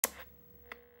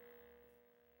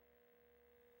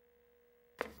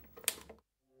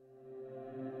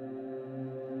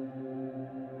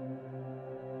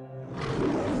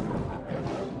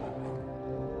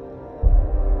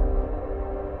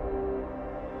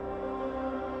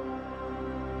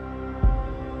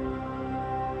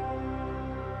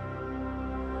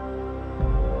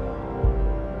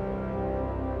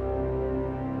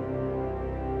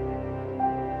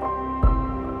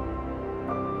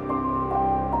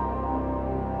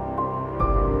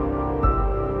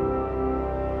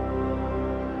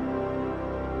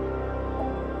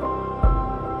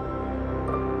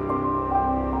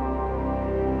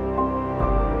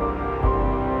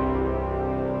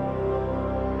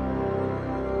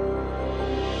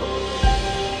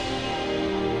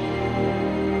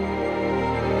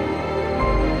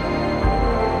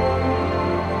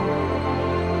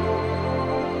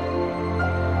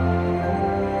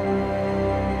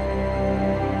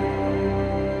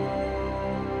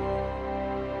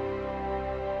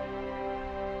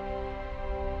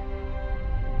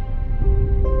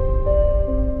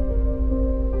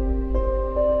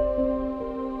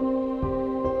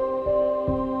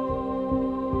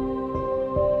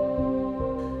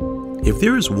If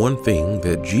there is one thing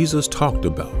that Jesus talked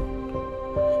about,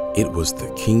 it was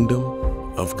the kingdom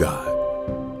of God.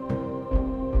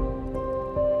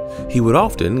 He would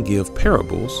often give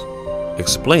parables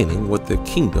explaining what the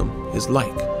kingdom is like.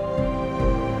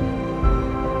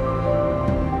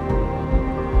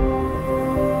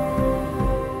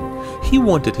 He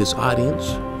wanted his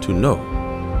audience to know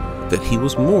that he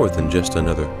was more than just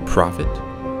another prophet.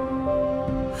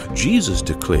 Jesus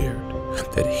declared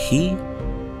that he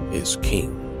is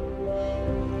king.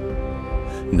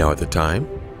 Now at the time,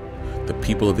 the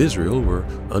people of Israel were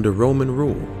under Roman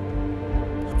rule.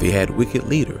 They had wicked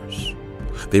leaders.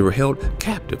 They were held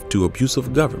captive to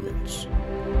abusive governments.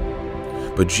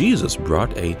 But Jesus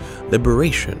brought a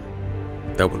liberation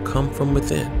that would come from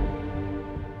within.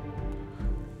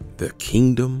 The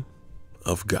kingdom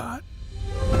of God.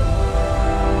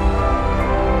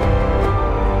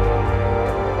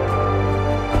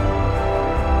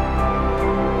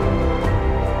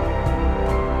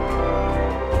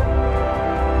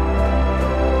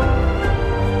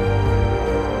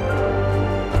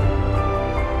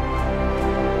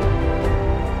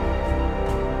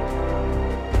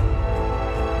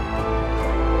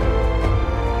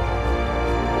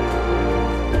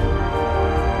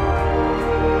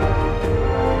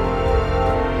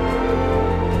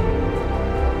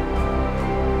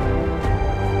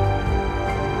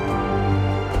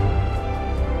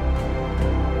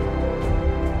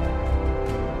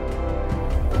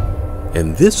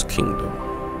 And this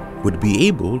kingdom would be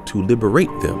able to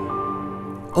liberate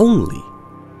them only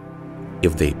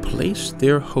if they placed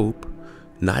their hope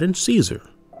not in Caesar,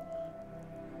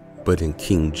 but in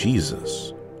King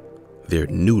Jesus, their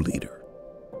new leader.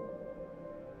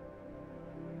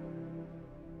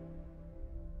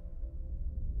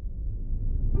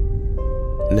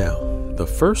 Now, the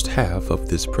first half of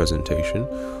this presentation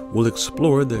will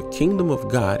explore the kingdom of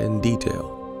God in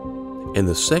detail. And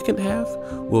the second half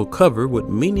will cover what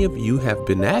many of you have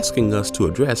been asking us to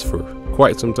address for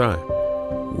quite some time.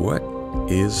 What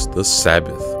is the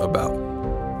Sabbath about?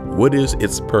 What is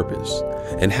its purpose?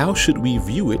 And how should we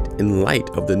view it in light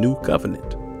of the new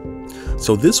covenant?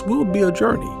 So this will be a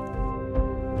journey.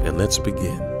 And let's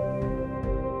begin.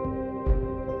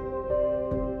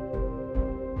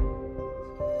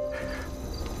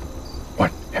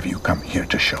 What have you come here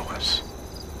to show us?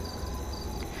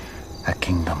 A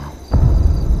kingdom.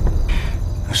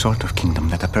 A sort of kingdom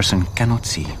that a person cannot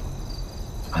see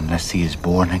unless he is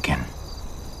born again.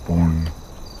 Born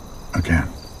again?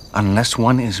 Unless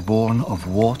one is born of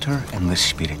water and the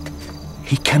Spirit,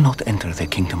 he cannot enter the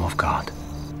kingdom of God.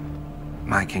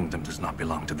 My kingdom does not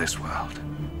belong to this world.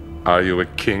 Are you a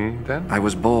king, then? I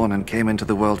was born and came into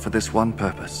the world for this one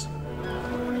purpose.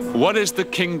 What is the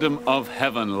kingdom of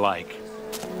heaven like?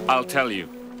 I'll tell you.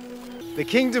 The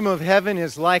kingdom of heaven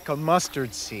is like a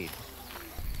mustard seed.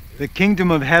 The kingdom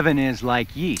of heaven is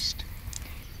like yeast.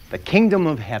 The kingdom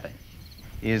of heaven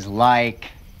is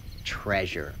like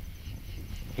treasure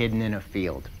hidden in a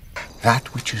field.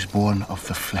 That which is born of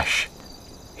the flesh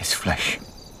is flesh.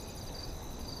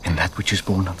 And that which is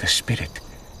born of the Spirit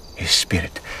is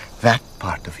spirit. That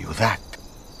part of you, that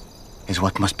is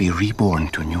what must be reborn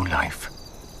to new life.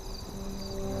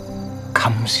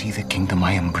 Come see the kingdom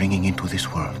I am bringing into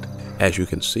this world. As you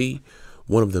can see,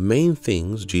 one of the main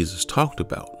things Jesus talked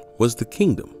about was the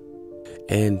kingdom.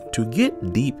 And to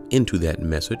get deep into that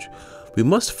message, we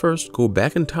must first go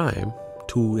back in time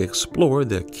to explore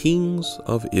the kings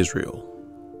of Israel.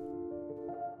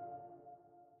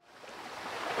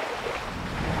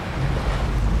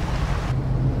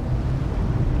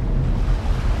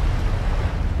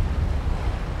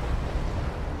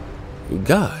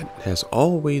 God has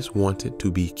always wanted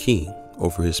to be king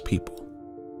over his people.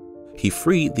 He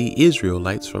freed the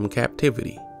Israelites from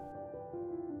captivity.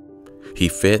 He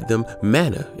fed them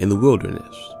manna in the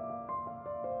wilderness,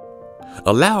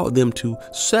 allowed them to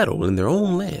settle in their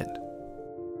own land.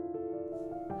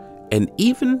 And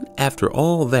even after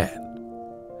all that,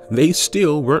 they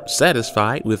still weren't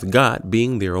satisfied with God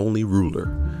being their only ruler.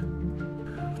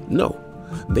 No,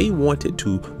 they wanted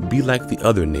to be like the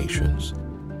other nations.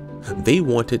 They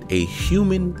wanted a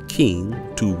human king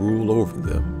to rule over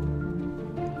them.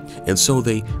 And so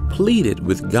they pleaded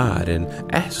with God and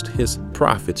asked his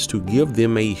prophets to give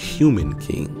them a human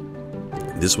king.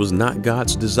 This was not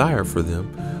God's desire for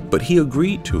them, but he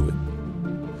agreed to it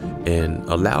and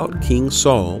allowed King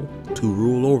Saul to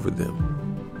rule over them.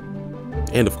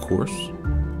 And of course,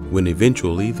 when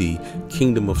eventually the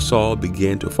kingdom of Saul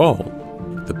began to fall,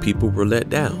 the people were let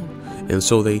down, and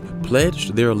so they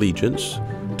pledged their allegiance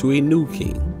to a new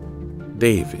king,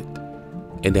 David.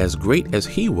 And as great as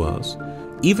he was,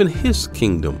 even his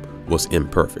kingdom was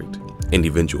imperfect. and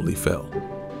eventually fell.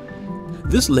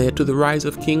 This led to the rise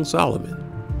of King Solomon.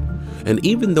 And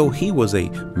even though he was a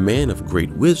man of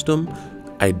great wisdom,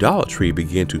 idolatry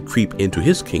began to creep into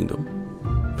his kingdom,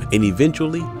 and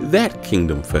eventually that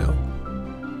kingdom fell.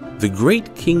 The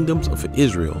great kingdoms of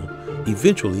Israel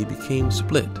eventually became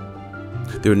split.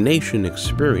 Their nation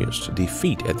experienced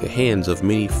defeat at the hands of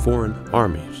many foreign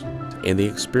armies, and they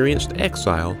experienced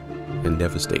exile and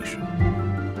devastation.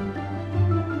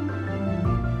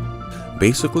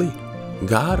 Basically,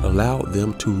 God allowed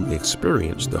them to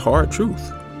experience the hard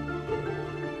truth.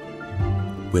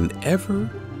 Whenever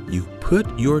you put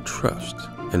your trust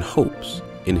and hopes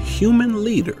in human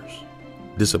leaders,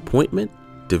 disappointment,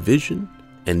 division,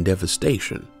 and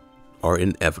devastation are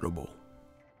inevitable.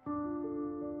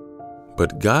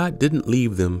 But God didn't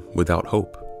leave them without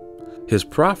hope. His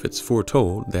prophets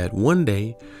foretold that one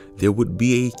day there would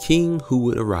be a king who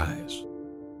would arise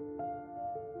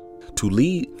to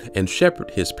lead and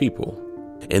shepherd his people,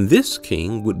 and this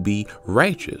king would be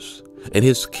righteous and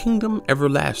his kingdom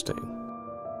everlasting.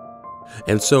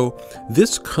 And so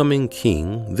this coming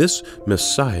king, this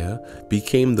Messiah,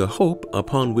 became the hope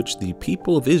upon which the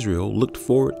people of Israel looked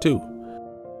forward to.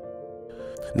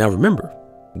 Now remember,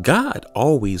 God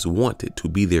always wanted to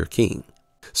be their king.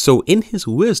 So in his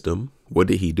wisdom, what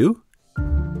did he do?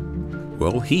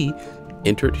 Well, he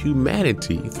entered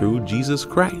humanity through Jesus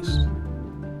Christ,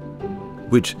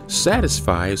 which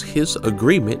satisfies his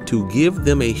agreement to give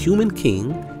them a human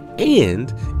king,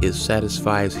 and it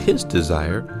satisfies his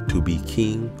desire to be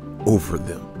king over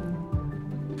them.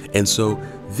 And so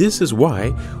this is why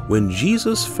when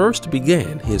Jesus first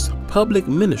began his public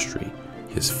ministry,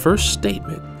 his first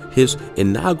statement, his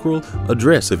inaugural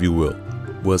address, if you will,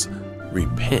 was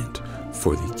repent,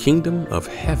 for the kingdom of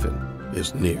heaven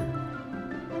is near.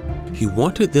 He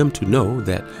wanted them to know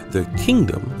that the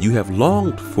kingdom you have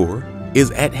longed for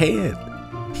is at hand.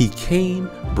 He came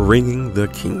bringing the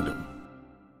kingdom.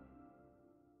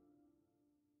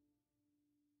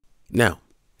 Now,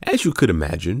 as you could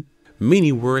imagine,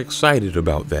 many were excited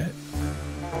about that,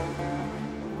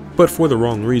 but for the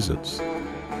wrong reasons.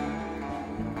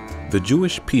 The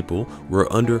Jewish people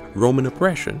were under Roman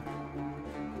oppression.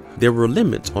 There were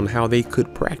limits on how they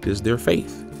could practice their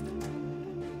faith.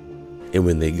 And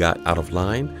when they got out of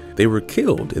line, they were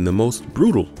killed in the most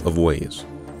brutal of ways.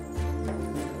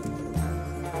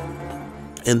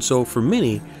 And so for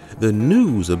many, the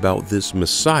news about this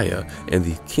Messiah and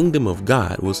the kingdom of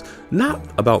God was not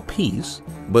about peace,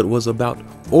 but was about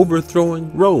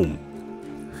overthrowing Rome.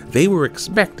 They were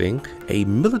expecting a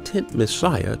militant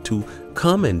Messiah to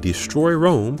come and destroy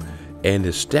Rome and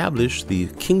establish the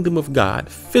kingdom of God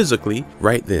physically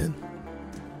right then.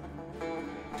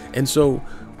 And so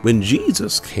when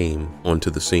Jesus came onto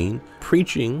the scene,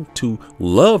 preaching to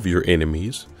love your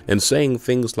enemies and saying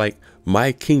things like,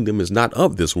 "My kingdom is not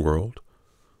of this world,"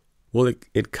 well,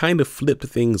 it kind of flipped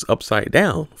things upside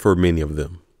down for many of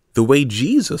them. The way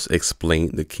Jesus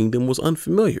explained the kingdom was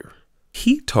unfamiliar.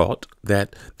 He taught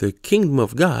that the kingdom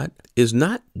of God is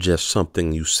not just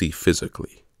something you see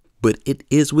physically, but it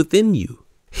is within you.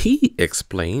 He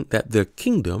explained that the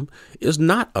kingdom is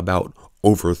not about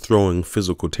overthrowing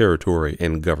physical territory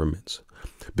and governments,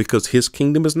 because his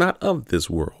kingdom is not of this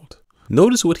world.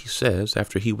 Notice what he says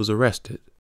after he was arrested.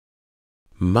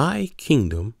 "My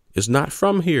kingdom is not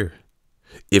from here.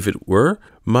 If it were,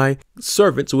 my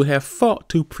servants would have fought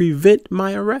to prevent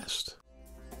my arrest."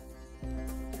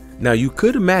 Now you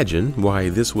could imagine why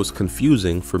this was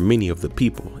confusing for many of the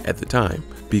people at the time,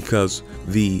 because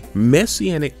the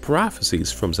messianic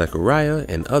prophecies from Zechariah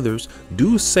and others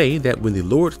do say that when the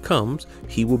Lord comes,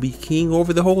 he will be king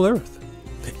over the whole earth,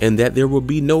 and that there will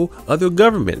be no other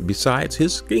government besides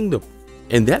his kingdom.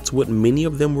 And that's what many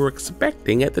of them were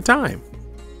expecting at the time.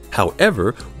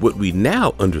 However, what we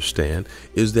now understand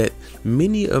is that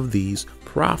many of these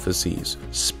prophecies,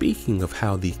 speaking of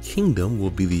how the kingdom will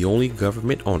be the only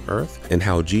government on earth and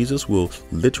how Jesus will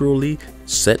literally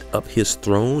set up his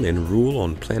throne and rule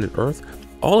on planet Earth,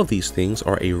 all of these things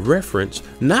are a reference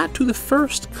not to the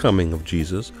first coming of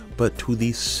Jesus, but to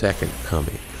the second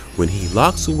coming, when he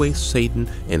locks away Satan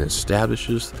and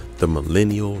establishes the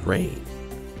millennial reign.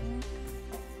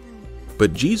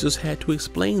 But Jesus had to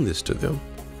explain this to them.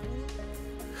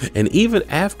 And even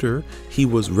after he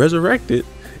was resurrected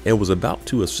and was about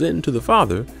to ascend to the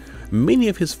Father, many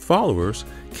of his followers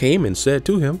came and said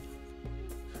to him,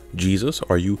 "Jesus,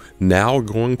 are you now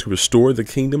going to restore the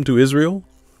kingdom to Israel?"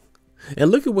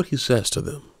 And look at what he says to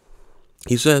them.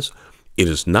 He says, "It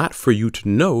is not for you to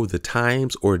know the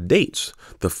times or dates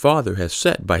the Father has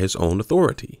set by his own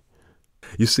authority."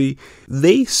 You see,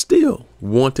 they still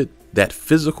wanted that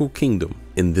physical kingdom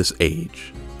in this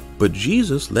age. But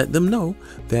Jesus let them know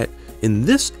that in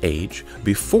this age,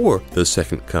 before the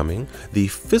second coming, the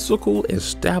physical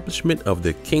establishment of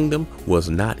the kingdom was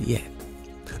not yet.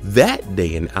 That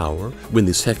day and hour when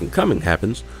the second coming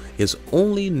happens is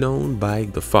only known by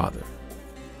the Father.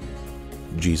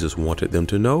 Jesus wanted them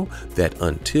to know that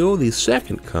until the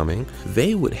second coming,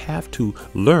 they would have to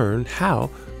learn how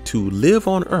to live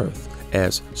on earth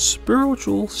as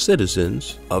spiritual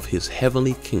citizens of his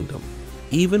heavenly kingdom,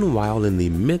 even while in the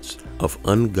midst of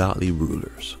ungodly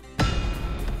rulers.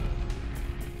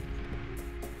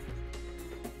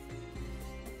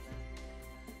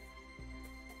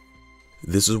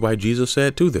 This is why Jesus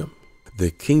said to them,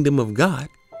 "The kingdom of God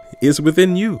is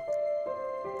within you."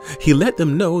 He let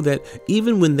them know that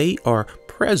even when they are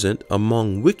present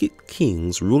among wicked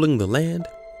kings ruling the land,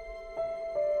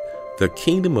 the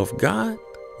kingdom of God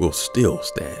will still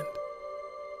stand.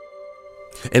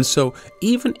 And so,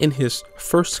 even in his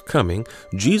first coming,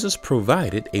 Jesus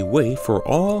provided a way for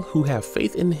all who have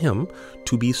faith in him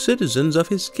to be citizens of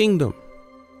his kingdom.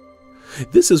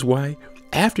 This is why,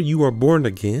 after you are born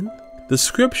again, the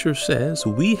scripture says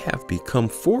we have become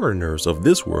foreigners of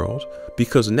this world,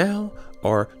 because now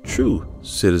our true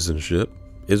citizenship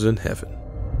is in heaven.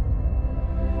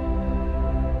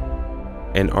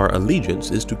 And our allegiance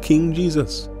is to King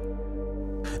Jesus.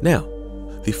 Now,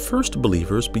 the first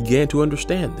believers began to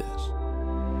understand this.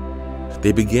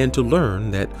 They began to learn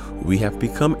that we have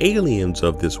become aliens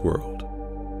of this world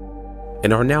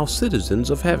and are now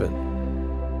citizens of heaven.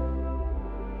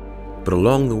 But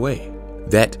along the way,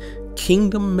 that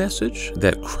kingdom message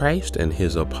that Christ and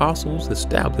his apostles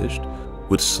established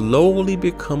would slowly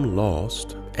become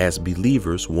lost as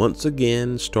believers once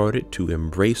again started to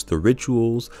embrace the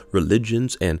rituals,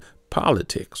 religions, and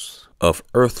politics of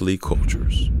earthly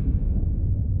cultures.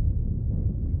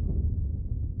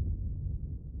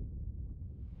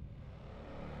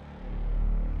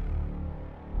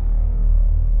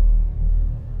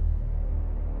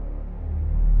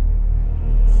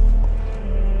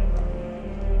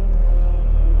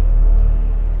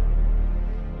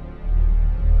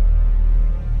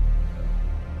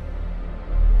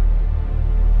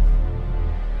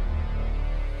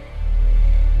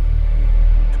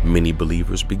 Many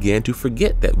believers began to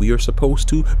forget that we are supposed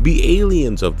to be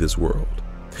aliens of this world.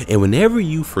 And whenever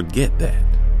you forget that,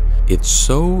 it's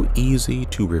so easy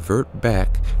to revert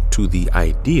back to the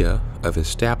idea of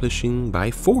establishing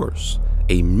by force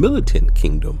a militant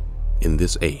kingdom in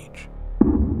this age.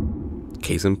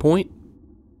 Case in point,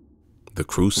 the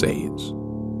Crusades.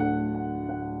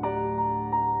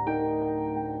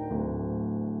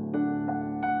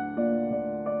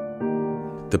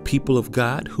 The people of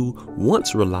God who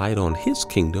once relied on his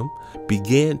kingdom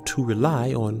began to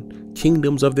rely on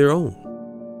kingdoms of their own.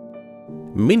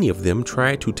 Many of them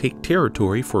tried to take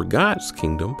territory for God's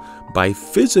kingdom by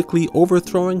physically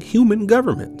overthrowing human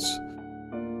governments.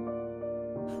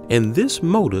 And this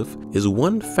motive is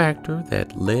one factor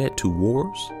that led to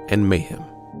wars and mayhem.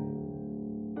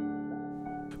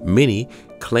 Many,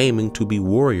 claiming to be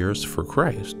warriors for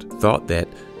Christ, thought that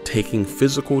taking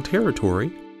physical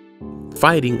territory,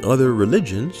 fighting other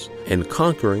religions, and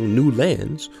conquering new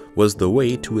lands was the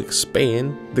way to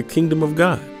expand the kingdom of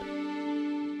God.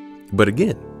 But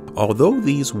again, although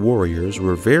these warriors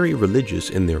were very religious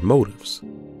in their motives,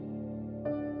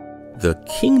 the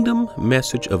kingdom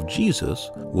message of Jesus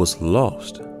was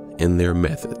lost in their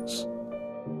methods.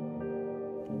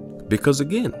 Because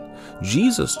again,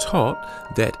 Jesus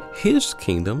taught that his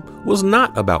kingdom was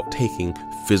not about taking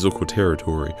physical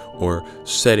territory or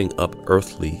setting up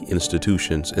earthly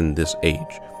institutions in this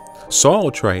age. Saul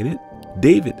tried it,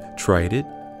 David tried it,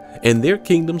 and their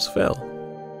kingdoms fell.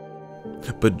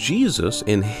 But Jesus,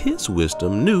 in his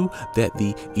wisdom, knew that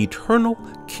the eternal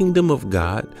kingdom of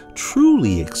God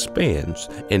truly expands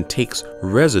and takes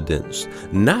residence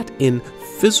not in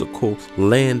physical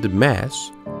land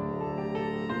mass,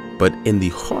 but in the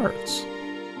hearts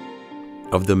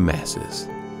of the masses.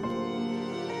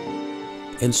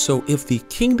 And so if the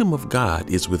kingdom of God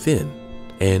is within,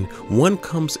 and one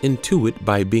comes into it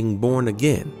by being born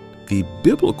again, the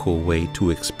biblical way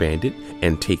to expand it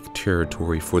and take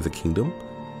territory for the kingdom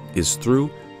is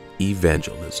through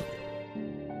evangelism.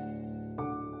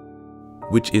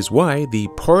 Which is why the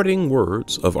parting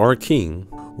words of our King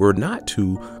were not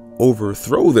to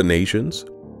overthrow the nations,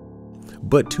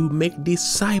 but to make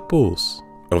disciples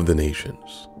of the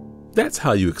nations. That's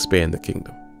how you expand the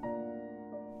kingdom.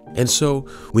 And so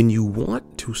when you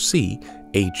want to see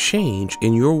a change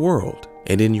in your world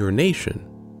and in your nation,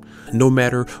 no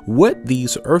matter what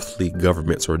these earthly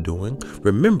governments are doing,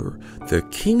 remember the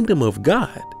kingdom of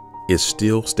God is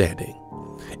still standing.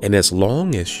 And as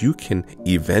long as you can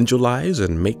evangelize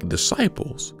and make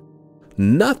disciples,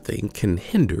 nothing can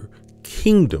hinder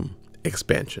kingdom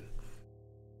expansion.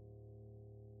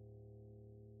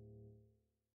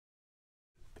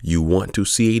 You want to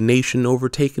see a nation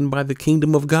overtaken by the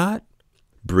kingdom of God?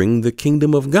 Bring the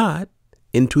kingdom of God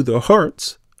into the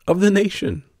hearts of the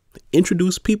nation.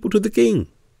 Introduce people to the king.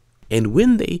 And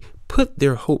when they put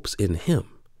their hopes in him,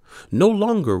 no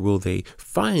longer will they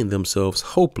find themselves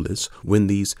hopeless when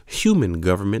these human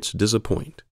governments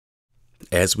disappoint.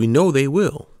 As we know they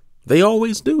will. They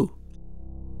always do.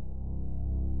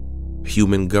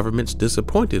 Human governments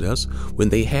disappointed us when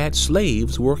they had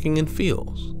slaves working in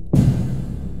fields.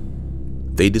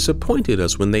 They disappointed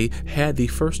us when they had the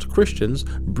first Christians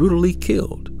brutally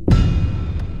killed.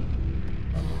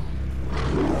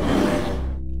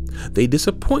 They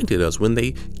disappointed us when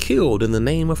they killed in the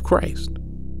name of Christ.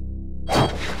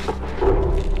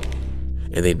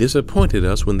 And they disappointed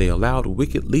us when they allowed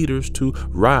wicked leaders to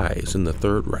rise in the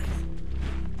Third Reich.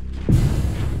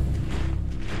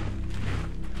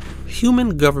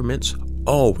 Human governments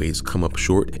always come up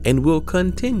short and will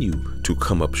continue to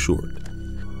come up short.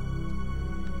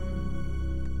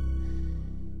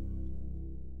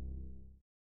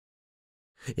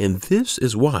 And this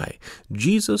is why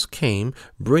Jesus came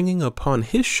bringing upon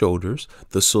his shoulders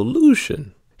the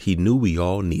solution he knew we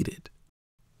all needed: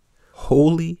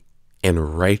 holy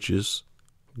and righteous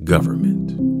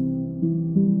government.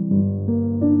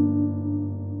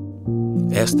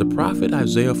 As the prophet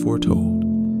Isaiah foretold,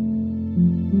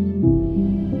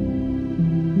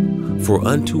 "For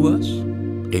unto us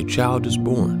a child is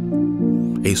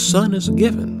born, a son is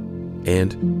given,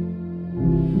 and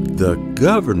the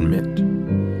government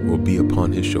will be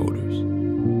upon his shoulders."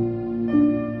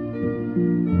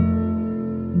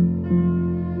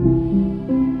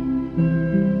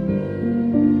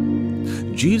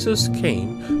 Jesus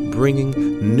came bringing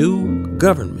new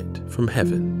government from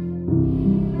heaven.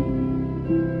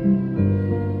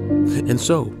 And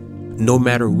so, no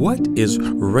matter what is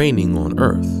reigning on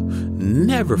earth,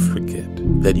 never forget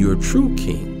that your true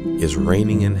king is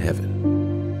reigning in heaven.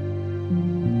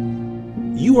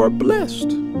 You are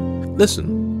blessed.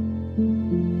 Listen,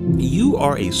 you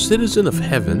are a citizen of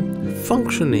heaven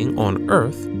functioning on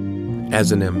earth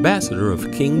as an ambassador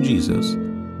of King Jesus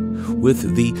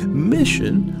with the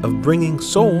mission of bringing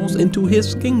souls into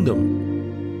his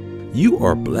kingdom. You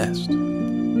are blessed.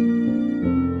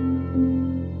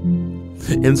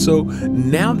 And so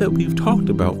now that we've talked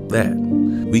about that,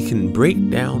 we can break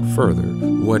down further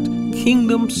what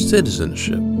kingdom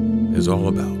citizenship is all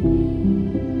about.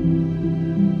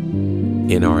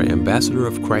 In our Ambassador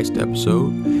of Christ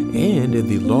episode and in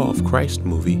the Law of Christ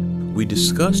movie, we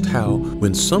discussed how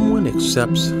when someone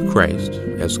accepts Christ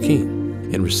as King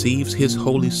and receives his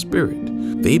Holy Spirit,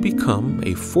 they become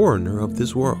a foreigner of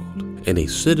this world and a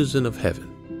citizen of heaven.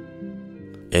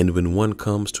 And when one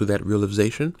comes to that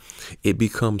realization, it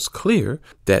becomes clear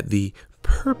that the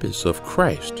purpose of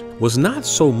Christ was not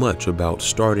so much about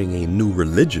starting a new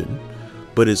religion,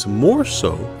 but is more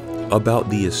so about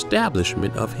the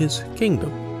establishment of his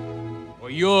kingdom. For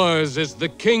yours is the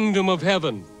kingdom of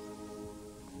heaven.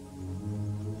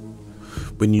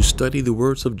 When you study the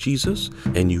words of Jesus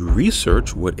and you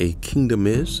research what a kingdom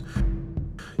is,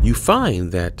 you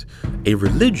find that a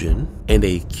religion and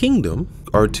a kingdom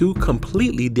are two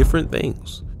completely different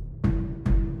things.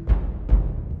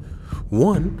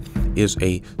 One is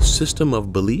a system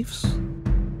of beliefs,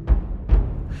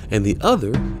 and the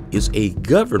other is a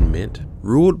government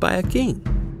ruled by a king.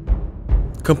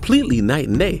 Completely night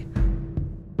and day.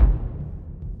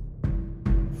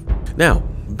 Now,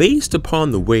 based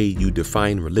upon the way you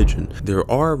define religion, there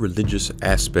are religious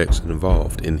aspects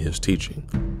involved in his teaching.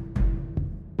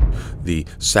 The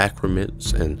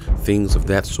sacraments and things of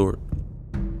that sort.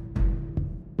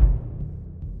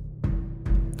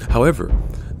 However,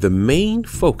 the main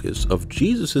focus of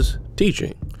Jesus'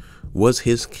 teaching was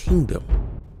his kingdom,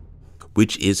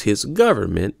 which is his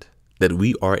government that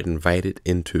we are invited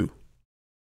into.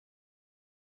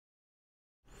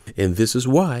 And this is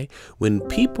why when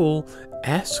people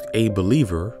ask a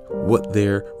believer what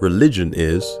their religion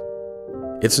is,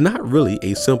 it's not really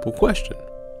a simple question.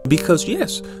 Because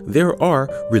yes, there are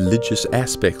religious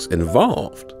aspects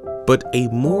involved, but a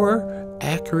more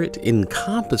accurate,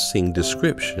 encompassing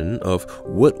description of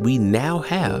what we now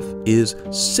have is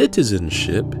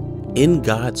citizenship in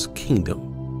God's kingdom,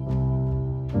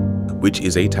 which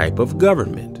is a type of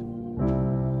government.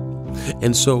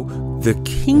 And so the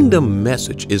kingdom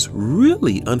message is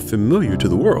really unfamiliar to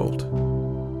the world.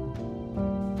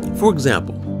 For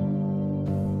example,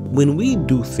 when we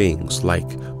do things like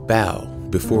bow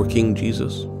before King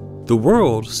Jesus, The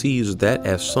world sees that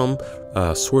as some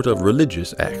sort of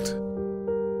religious act.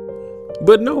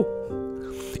 But no,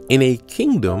 in a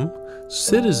kingdom,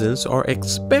 citizens are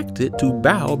expected to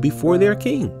bow before their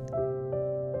king.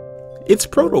 It's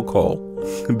protocol.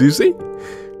 Do you see?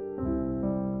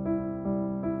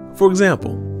 For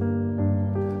example,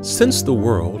 since the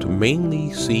world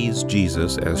mainly sees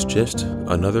Jesus as just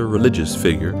another religious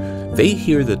figure, they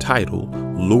hear the title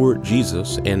Lord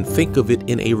Jesus and think of it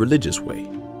in a religious way.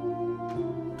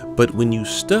 But when you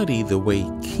study the way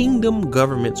kingdom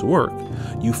governments work,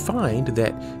 you find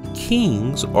that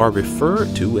kings are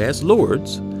referred to as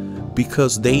lords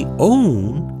because they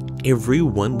own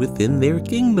everyone within their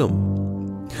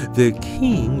kingdom. The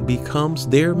king becomes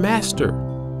their master.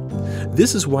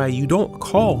 This is why you don't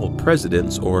call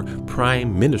presidents or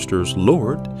prime ministers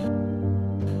Lord,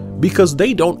 because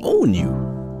they don't own you.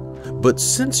 But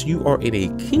since you are in a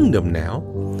kingdom now,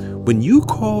 when you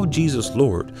call Jesus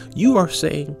Lord, you are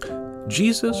saying,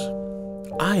 Jesus,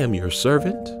 I am your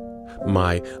servant.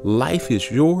 My life is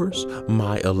yours.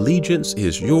 My allegiance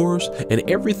is yours. And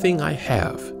everything I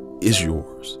have is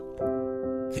yours.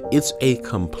 It's a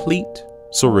complete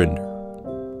surrender.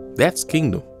 That's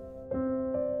kingdom.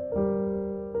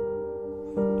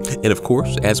 And of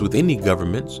course, as with any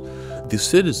governments, the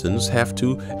citizens have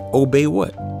to obey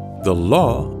what? The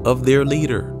law of their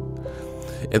leader.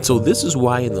 And so this is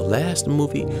why in the last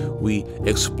movie, we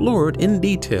explored in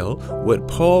detail what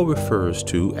Paul refers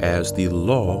to as the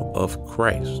law of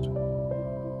Christ.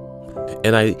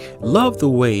 And I love the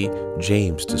way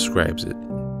James describes it.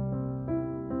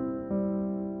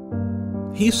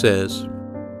 He says,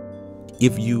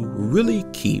 if you really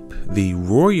keep the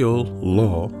royal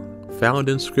law found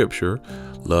in Scripture,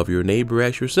 love your neighbor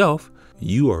as yourself,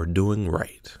 you are doing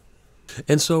right.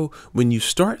 And so when you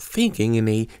start thinking in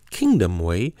a kingdom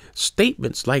way,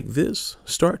 statements like this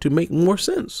start to make more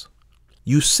sense.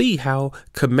 You see how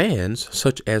commands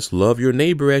such as love your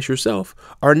neighbor as yourself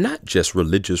are not just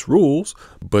religious rules,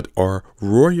 but are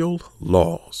royal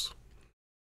laws.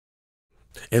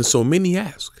 And so many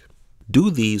ask,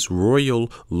 do these royal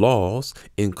laws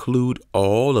include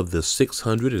all of the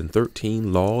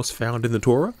 613 laws found in the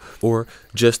Torah, or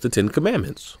just the 10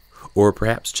 Commandments? Or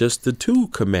perhaps just the 2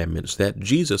 commandments that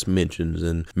Jesus mentions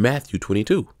in Matthew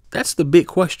 22? That's the big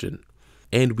question.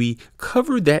 And we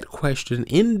covered that question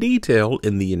in detail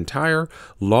in the entire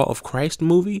Law of Christ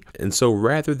movie. And so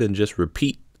rather than just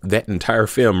repeat that entire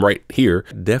film right here,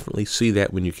 definitely see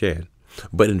that when you can.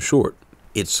 But in short,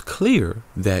 it's clear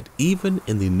that even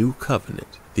in the new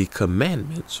covenant, the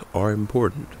commandments are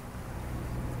important.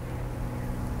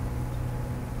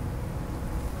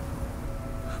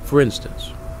 For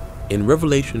instance, in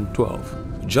Revelation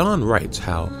 12, John writes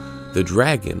how the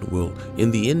dragon will,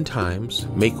 in the end times,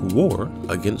 make war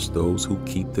against those who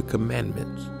keep the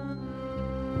commandments.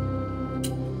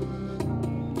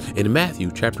 In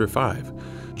Matthew chapter 5,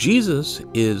 Jesus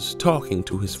is talking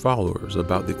to his followers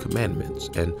about the commandments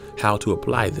and how to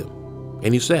apply them.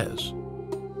 And he says,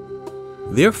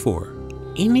 therefore,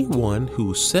 anyone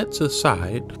who sets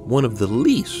aside one of the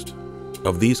least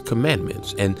of these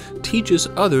commandments and teaches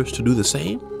others to do the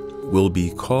same will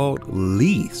be called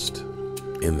least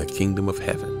in the kingdom of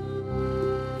heaven.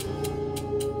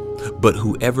 But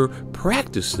whoever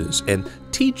practices and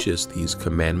teaches these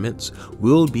commandments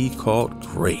will be called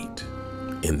great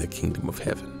in the kingdom of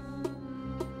heaven.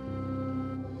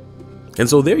 And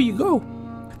so there you go.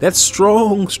 That's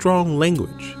strong, strong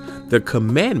language. The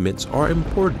commandments are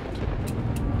important.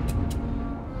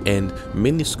 And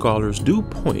many scholars do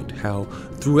point how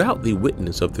throughout the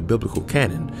witness of the biblical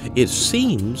canon, it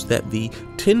seems that the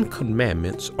 10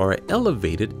 commandments are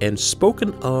elevated and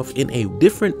spoken of in a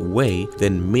different way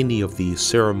than many of the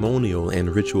ceremonial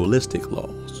and ritualistic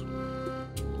laws.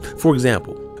 For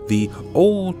example, the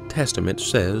Old Testament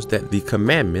says that the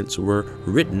commandments were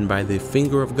written by the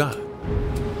finger of God.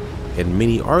 And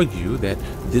many argue that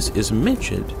this is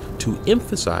mentioned to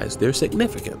emphasize their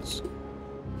significance.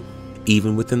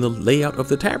 Even within the layout of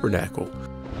the tabernacle,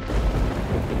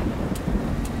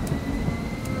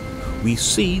 we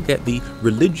see that the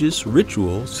religious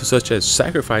rituals, such as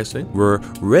sacrificing, were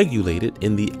regulated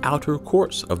in the outer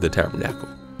courts of the tabernacle.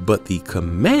 But the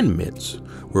commandments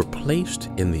were placed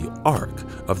in the Ark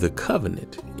of the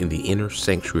Covenant in the inner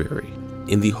sanctuary,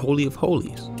 in the Holy of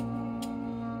Holies.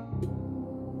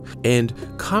 And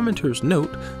commenters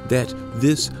note that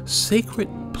this sacred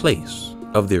place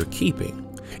of their keeping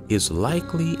is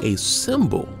likely a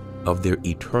symbol of their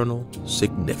eternal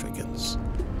significance.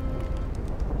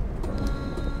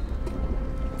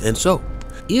 And so,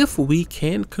 if we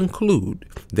can conclude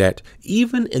that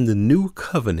even in the new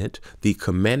covenant the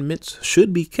commandments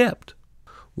should be kept,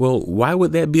 Well, why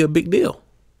would that be a big deal?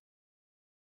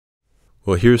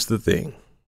 Well, here's the thing.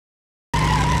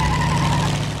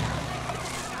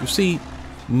 You see,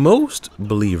 most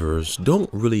believers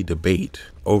don't really debate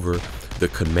over the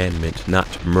commandment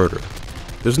not to murder.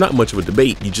 There's not much of a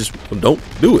debate. You just don't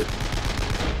do it.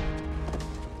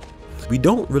 We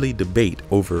don't really debate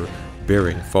over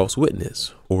bearing false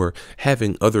witness or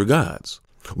having other gods.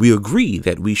 We agree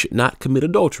that we should not commit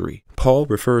adultery. Paul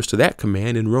refers to that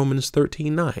command in Romans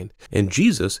 13:9, and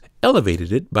Jesus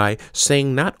elevated it by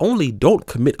saying not only don't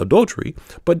commit adultery,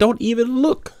 but don't even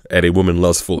look at a woman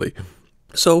lustfully.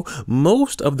 So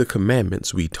most of the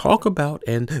commandments we talk about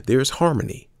and there's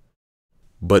harmony.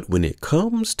 But when it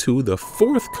comes to the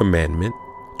fourth commandment,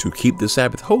 to keep the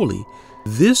Sabbath holy,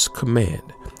 this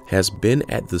command has been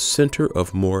at the center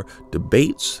of more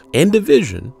debates and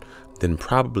division than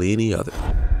probably any other.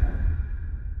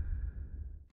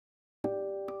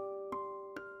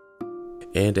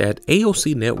 And at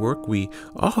AOC Network, we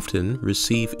often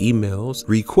receive emails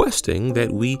requesting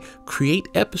that we create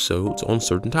episodes on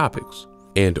certain topics.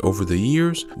 And over the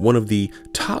years, one of the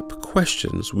top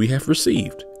questions we have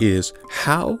received is,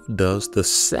 how does the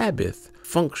Sabbath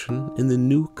function in the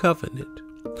new covenant?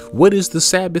 What is the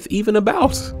Sabbath even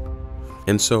about?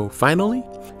 And so finally,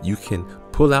 you can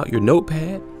pull out your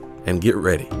notepad and get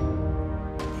ready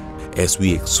as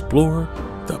we explore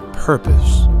the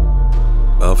purpose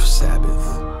of Sabbath.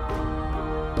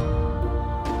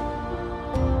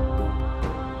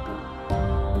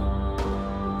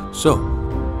 So,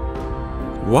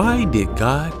 why did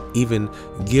God even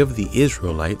give the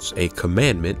Israelites a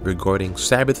commandment regarding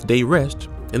Sabbath day rest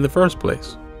in the first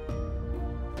place?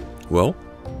 Well,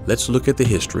 let's look at the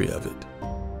history of it.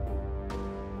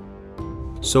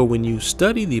 So when you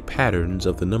study the patterns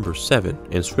of the number 7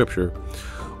 in Scripture,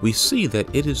 we see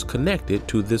that it is connected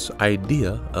to this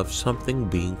idea of something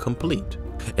being complete.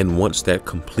 And once that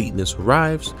completeness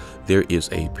arrives, there is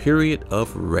a period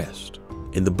of rest.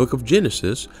 In the book of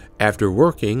Genesis, after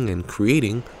working and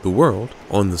creating the world,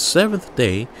 on the 7th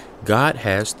day, God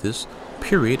has this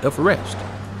period of rest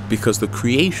because the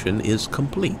creation is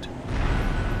complete.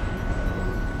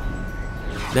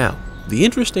 Now, the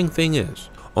interesting thing is,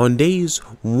 on days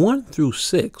 1 through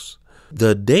 6,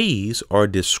 the days are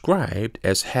described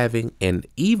as having an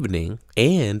evening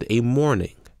and a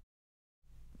morning.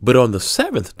 But on the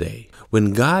 7th day,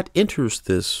 when God enters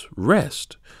this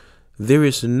rest, there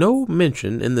is no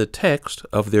mention in the text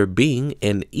of there being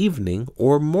an evening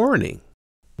or morning,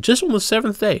 just on the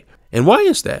 7th day. And why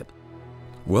is that?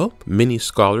 Well, many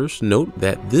scholars note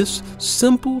that this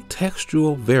simple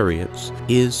textual variance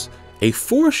is a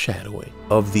foreshadowing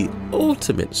of the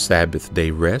ultimate Sabbath day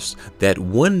rest that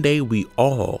one day we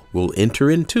all will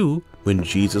enter into when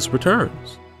Jesus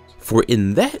returns. For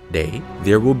in that day,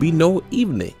 there will be no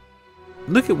evening.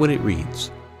 Look at what it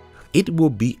reads. It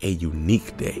will be a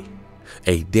unique day,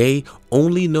 a day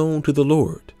only known to the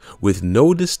Lord, with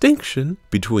no distinction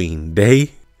between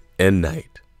day and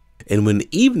night. And when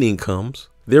evening comes,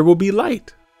 there will be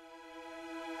light.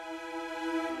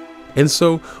 And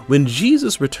so when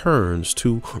Jesus returns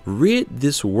to rid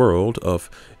this world of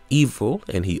evil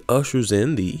and he ushers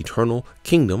in the eternal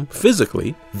kingdom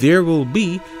physically, there will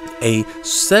be a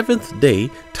 7th day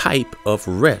type of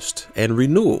rest and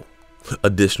renewal.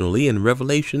 Additionally, in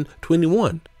Revelation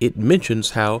 21, it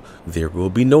mentions how there will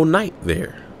be no night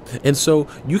there. And so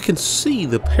you can see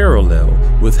the parallel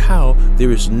with how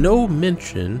there is no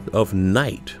mention of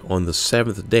night on the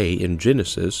 7th day in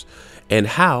Genesis, and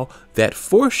how that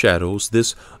foreshadows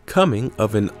this coming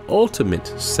of an ultimate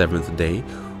 7th day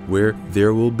where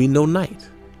there will be no night.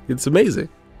 It's amazing.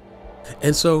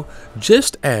 And so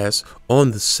just as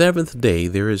on the 7th day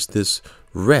there is this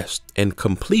rest and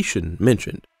completion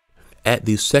mentioned, at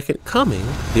the second coming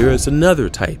there is another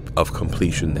type of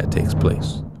completion that takes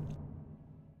place.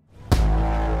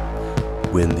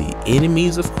 When the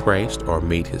enemies of Christ are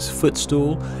made his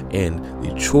footstool and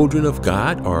the children of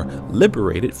God are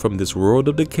liberated from this world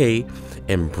of decay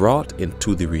and brought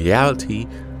into the reality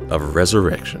of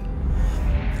resurrection.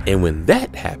 And when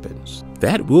that happens,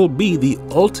 that will be the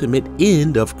ultimate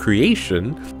end of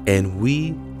creation, and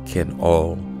we can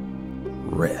all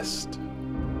rest.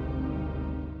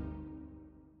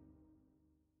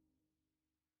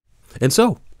 And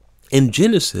so, in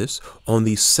Genesis, on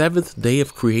the 7th day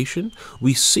of creation,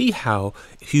 we see how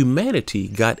humanity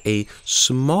got a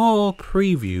small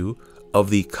preview of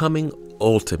the coming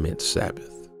ultimate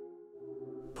Sabbath.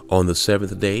 On the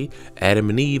 7th day, Adam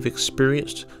and Eve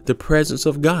experienced the presence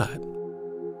of God,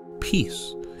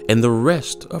 peace, and the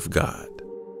rest of God.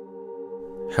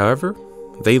 However,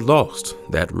 they lost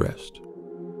that rest.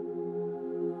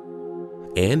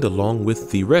 and along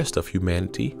with the rest of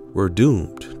humanity were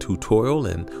doomed to toil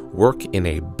and work in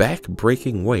a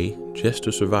back-breaking way just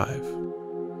to survive.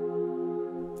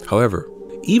 However,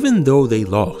 even though they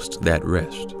lost that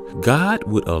rest, God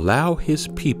would allow his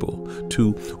people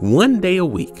to one day a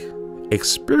week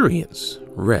experience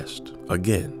rest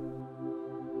again.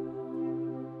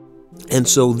 And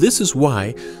so this is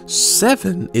why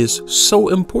 7 is so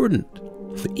important.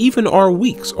 Even our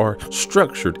weeks are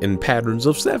structured in patterns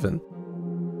of 7.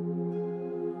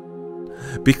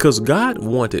 Because God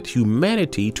wanted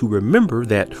humanity to remember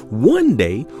that one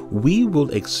day we will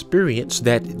experience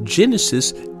that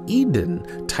Genesis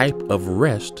Eden type of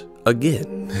rest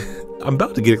again. I'm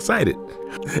about to get excited.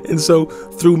 And so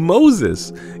through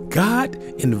Moses, God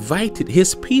invited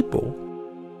his people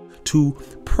to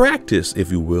practice,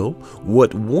 if you will,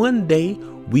 what one day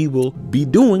we will be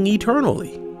doing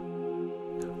eternally.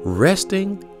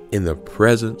 Resting in the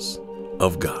presence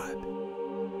of God.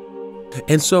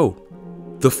 And so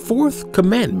the fourth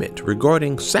commandment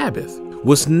regarding Sabbath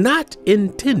was not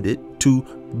intended to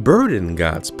burden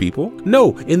God's people.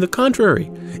 No, in the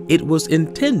contrary, it was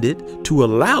intended to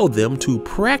allow them to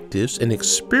practice and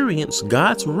experience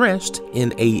God's rest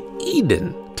in a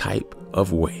Eden type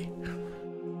of way.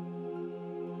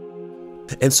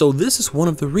 And so this is one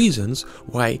of the reasons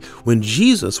why when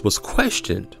Jesus was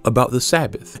questioned about the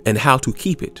Sabbath and how to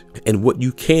keep it and what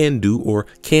you can do or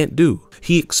can't do,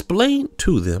 he explained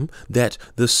to them that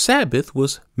the Sabbath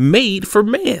was made for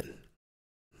man,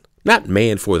 not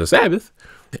man for the Sabbath.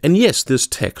 And yes, this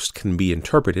text can be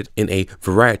interpreted in a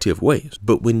variety of ways,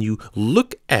 but when you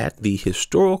look at the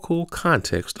historical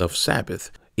context of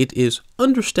Sabbath, it is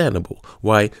understandable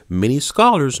why many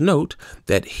scholars note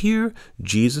that here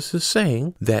Jesus is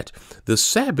saying that the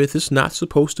Sabbath is not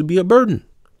supposed to be a burden.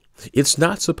 It's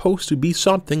not supposed to be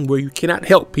something where you cannot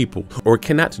help people or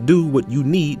cannot do what you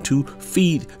need to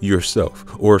feed yourself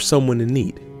or someone in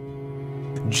need.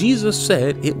 Jesus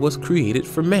said it was created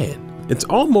for man. It's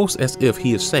almost as if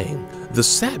he is saying the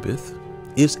Sabbath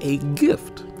is a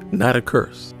gift, not a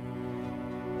curse.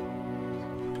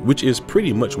 Which is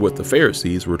pretty much what the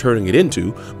Pharisees were turning it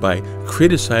into by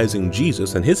criticizing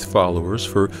Jesus and his followers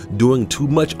for doing too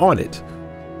much on it.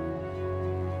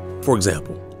 For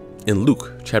example, in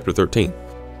Luke chapter 13,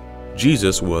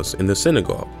 Jesus was in the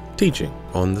synagogue teaching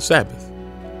on the Sabbath,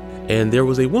 and there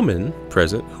was a woman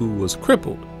present who was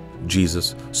crippled.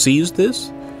 Jesus sees this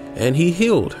and he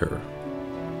healed her.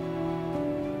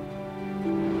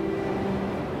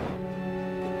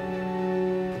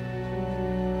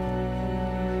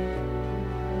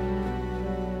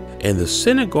 And the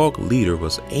synagogue leader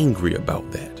was angry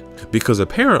about that because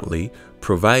apparently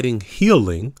providing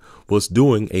healing was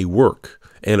doing a work.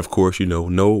 And of course,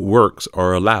 no works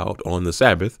are allowed on the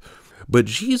Sabbath. But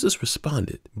Jesus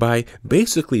responded by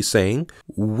basically saying,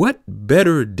 what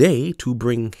better day to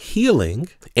bring healing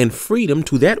and freedom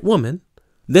to that woman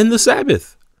than the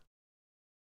Sabbath?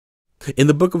 In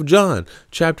the book of John,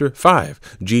 chapter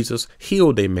 5, Jesus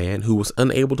healed a man who was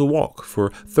unable to walk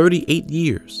for 38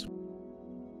 years.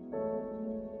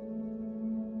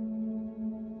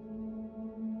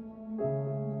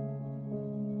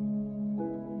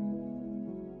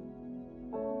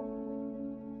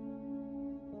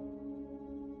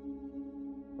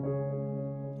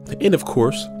 And of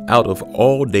course, out of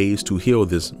all days to heal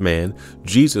this man,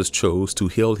 Jesus chose to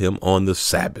heal him on the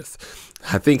Sabbath.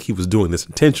 I think he was doing this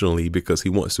intentionally because he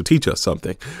wants to teach us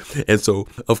something. And so,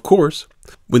 of course,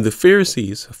 when the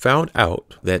Pharisees found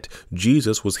out that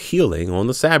Jesus was healing on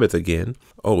the Sabbath again,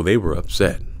 they were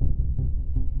upset.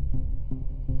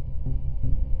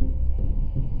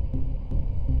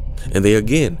 And they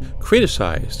again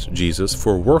criticized Jesus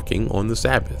for working on the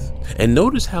Sabbath. And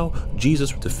notice how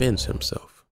Jesus defends himself.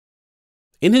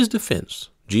 In his defense,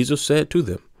 Jesus said to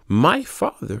them, my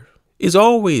Father is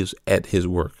always at his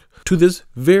work to this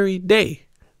very day,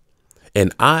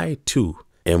 and I too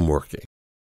am working.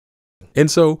 And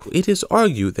so it is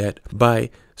argued that by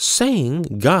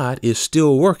saying God is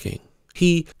still working,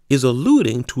 he is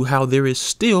alluding to how there is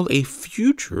still a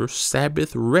future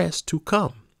Sabbath rest to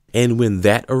come. And when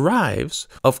that arrives,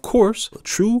 of course,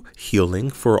 true healing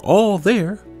for all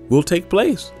there will take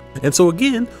place. And so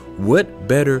again, what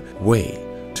better way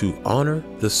to honor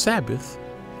the Sabbath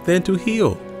than to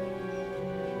heal?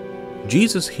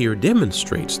 Jesus here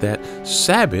demonstrates that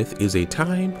Sabbath is a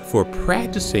time for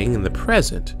practicing in the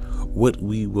present what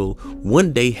we will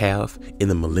one day have in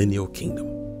the millennial kingdom.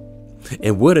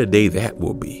 And what a day that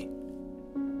will be.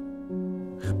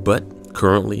 But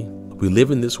currently, we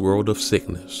live in this world of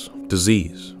sickness,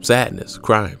 disease, sadness,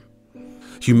 crime.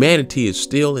 Humanity is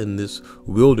still in this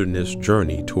wilderness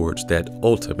journey towards that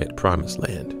ultimate promised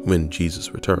land when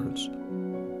Jesus returns.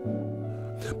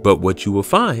 But what you will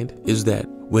find is that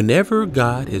whenever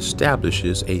God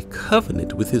establishes a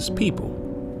covenant with his people,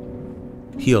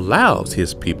 he allows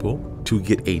his people to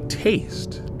get a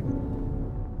taste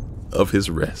of his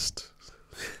rest.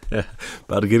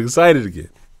 About to get excited again.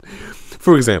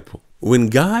 For example, when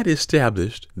God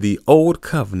established the old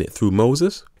covenant through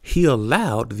Moses, he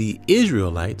allowed the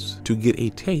Israelites to get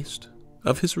a taste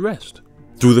of his rest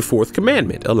through the fourth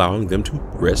commandment, allowing them to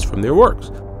rest from their works.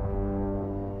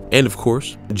 And of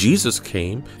course, Jesus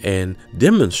came and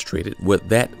demonstrated what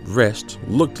that rest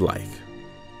looked like.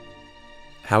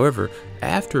 However,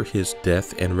 after his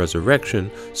death and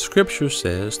resurrection, Scripture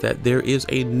says that there is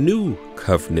a new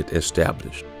covenant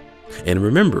established. And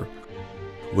remember,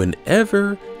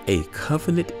 whenever a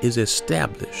covenant is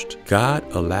established, God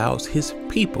allows his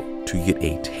people to get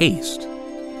a taste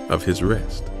of his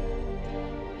rest.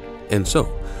 And so,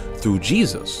 through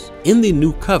Jesus, in the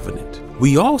new covenant,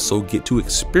 we also get to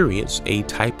experience a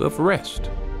type of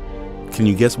rest. Can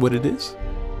you guess what it is?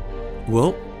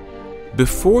 Well,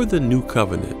 before the new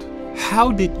covenant,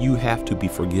 how did you have to be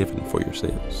forgiven for your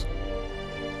sins?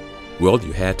 Well,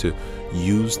 you had to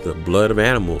use the blood of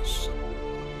animals.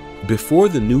 Before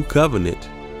the new covenant,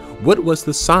 what was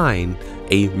the sign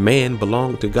a man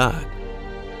belonged to God?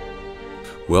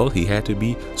 Well, he had to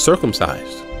be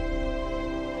circumcised.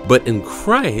 But in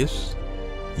Christ,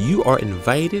 you are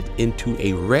invited into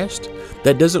a rest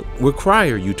that doesn't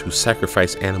require you to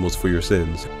sacrifice animals for your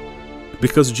sins,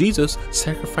 because Jesus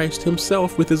sacrificed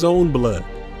himself with his own blood.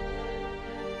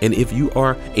 And if you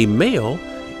are a male,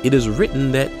 it is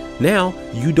written that now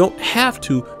you don't have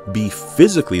to be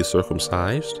physically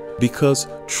circumcised, because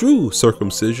true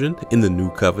circumcision in the new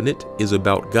covenant is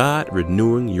about God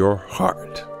renewing your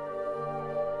heart.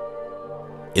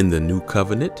 In the new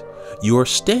covenant, your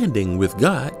standing with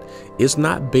God is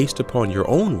not based upon your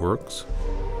own works.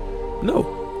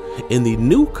 No. In the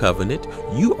new covenant,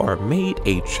 you are made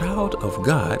a child of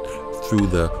God through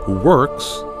the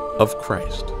works of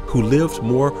Christ, who lived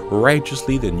more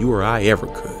righteously than you or I ever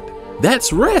could.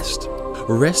 That's rest.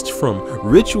 Rest from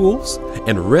rituals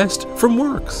and rest from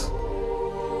works.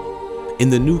 In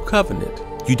the new covenant,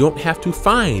 you don't have to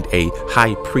find a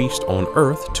high priest on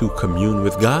earth to commune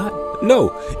with God.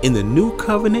 No, in the new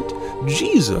covenant,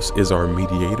 Jesus is our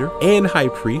mediator and high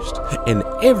priest, and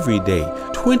every day,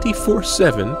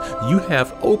 24/7, you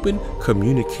have open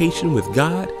communication with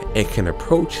God and can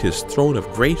approach his throne of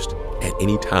grace at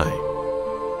any time.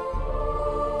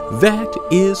 That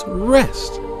is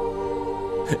rest.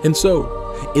 And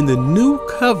so, in the new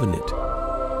covenant,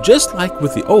 just like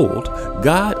with the old,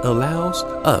 God allows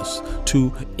us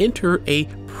to enter a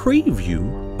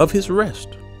preview of his rest.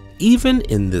 Even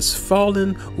in this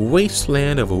fallen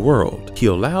wasteland of a world, he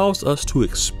allows us to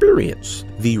experience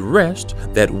the rest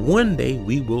that one day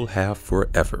we will have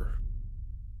forever.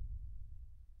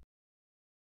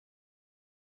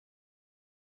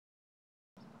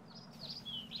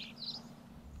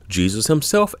 Jesus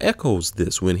himself echoes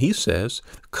this when he says,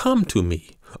 "Come to me,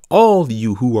 all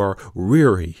you who are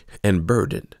weary and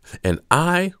burdened, and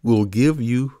I will give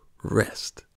you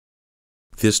rest."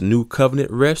 This new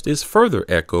covenant rest is further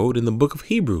echoed in the book of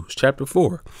Hebrews, chapter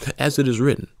 4, as it is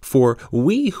written, "For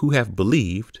we who have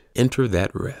believed enter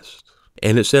that rest."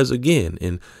 And it says again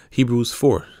in Hebrews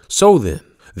 4, "So then,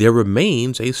 there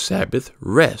remains a Sabbath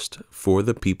rest for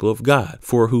the people of God.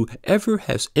 For whoever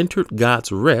has entered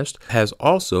God's rest has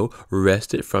also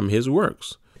rested from his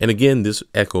works." And again, this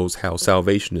echoes how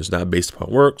salvation is not based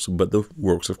upon works, but the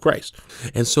works of Christ.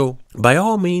 And so, by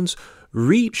all means,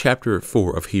 read chapter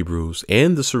 4 of Hebrews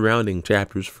and the surrounding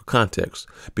chapters for context,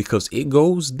 because it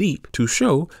goes deep to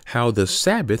show how the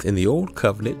Sabbath in the Old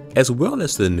Covenant, as well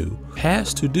as the New,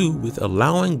 has to do with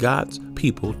allowing God's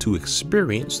people to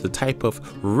experience the type of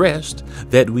rest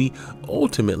that we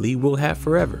ultimately will have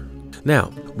forever.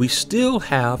 Now, we still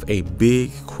have a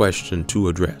big question to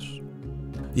address.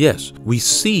 Yes, we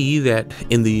see that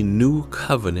in the new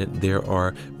covenant, there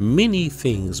are many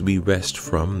things we rest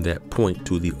from that point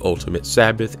to the ultimate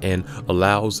Sabbath and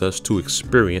allows us to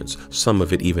experience some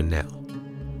of it even now.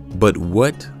 But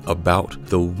what about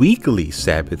the weekly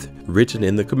Sabbath written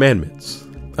in the commandments?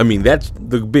 I mean, that's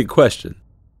the big question.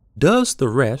 Does the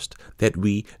rest that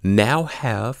we now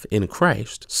have in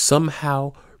Christ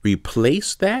somehow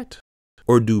replace that,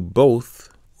 or do both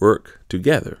work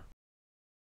together?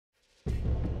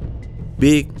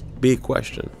 Big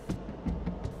question.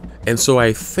 And so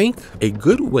I think a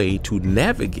good way to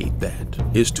navigate that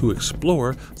is to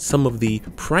explore some of the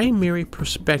primary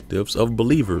perspectives of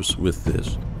believers with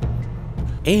this.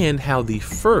 and how the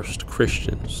first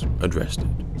Christians addressed it.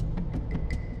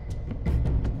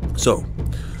 So,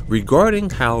 regarding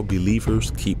how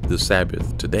believers keep the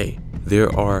Sabbath today,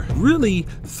 there are really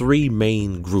three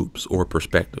main groups or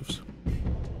perspectives.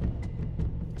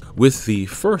 With the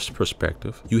first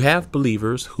perspective, you have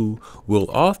believers who will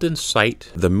often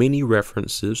cite the many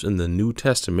references in the New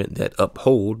Testament that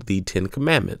uphold the Ten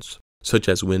Commandments, such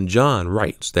as when John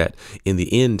writes that in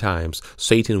the end times,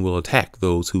 Satan will attack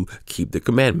those who keep the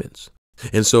commandments.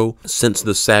 And so, since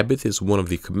the Sabbath is one of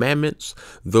the commandments,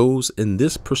 those in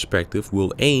this perspective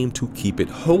will aim to keep it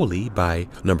holy by,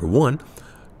 number one,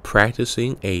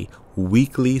 practicing a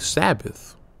weekly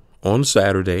Sabbath on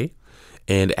Saturday.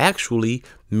 And actually,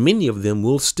 many of them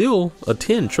will still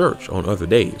attend church on other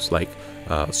days, like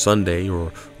Sunday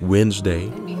or Wednesday.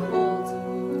 And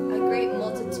behold, a great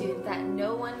multitude that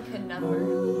no one could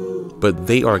number. But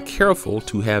they are careful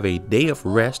to have a day of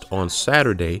rest on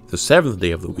Saturday, the seventh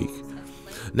day of the week.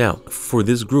 Now, for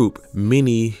this group,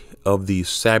 many of the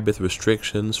Sabbath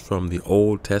restrictions from the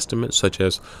Old Testament, such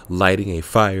as lighting a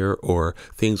fire or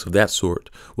things of that sort,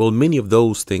 well, many of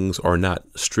those things are not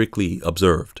strictly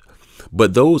observed.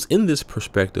 But those in this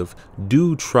perspective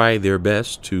do try their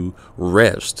best to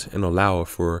rest and allow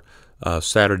for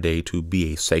Saturday to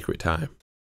be a sacred time.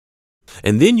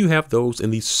 And then you have those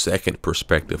in the second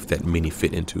perspective that many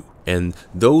fit into. And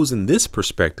those in this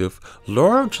perspective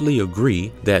largely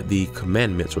agree that the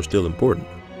commandments are still important.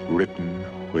 Written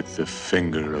with the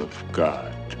finger of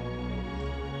God.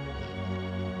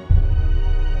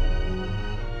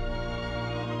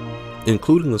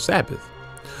 Including the Sabbath.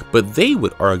 But they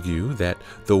would argue that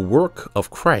the work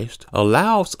of Christ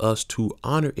allows us to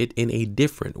honor it in a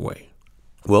different way.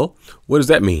 Well, what does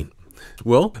that mean?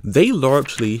 Well, they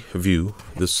largely view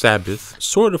the Sabbath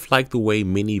sort of like the way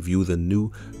many view the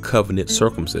new covenant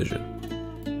circumcision.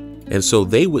 And so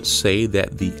they would say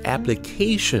that the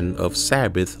application of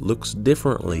Sabbath looks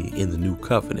differently in the new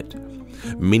covenant.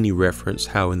 Many reference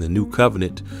how in the new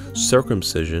covenant,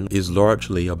 circumcision is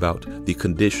largely about the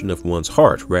condition of one's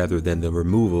heart rather than the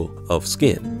removal of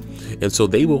skin. And so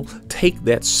they will take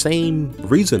that same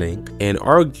reasoning and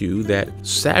argue that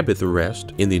Sabbath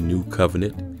rest in the new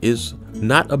covenant is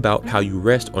not about how you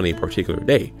rest on a particular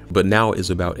day, but now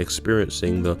is about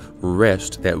experiencing the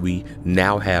rest that we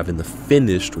now have in the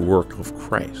finished work of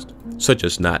Christ, such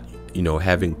as not,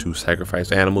 having to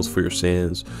sacrifice animals for your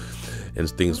sins and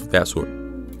things of that sort.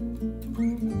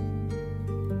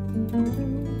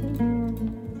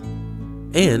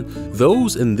 And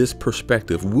those in this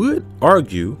perspective would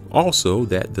argue also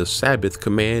that the Sabbath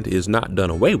command is not done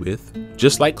away with,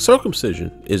 just like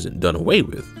circumcision isn't done away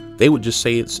with. They would just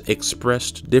say it's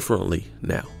expressed differently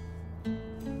now.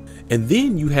 And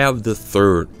then you have the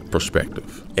third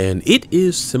perspective, and it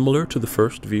is similar to the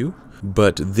first view,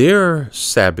 but their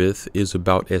Sabbath is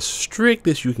about as strict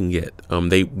as you can get.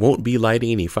 They won't be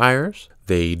lighting any fires.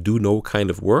 They do no kind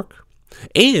of work.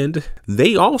 And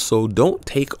they also don't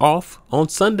take off on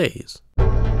Sundays.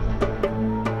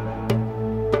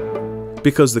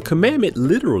 Because the commandment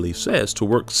literally says to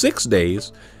work 6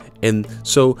 days. And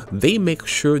so they make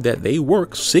sure that they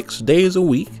work 6 days a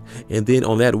week. And then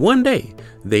on that one day,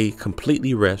 they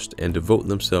completely rest and devote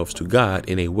themselves to God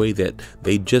in a way that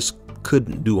they just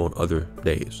couldn't do on other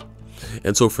days.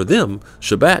 And so for them,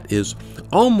 Shabbat is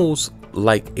almost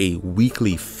like a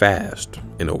weekly fast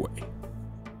in a way.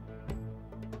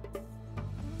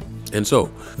 And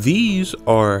so these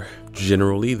are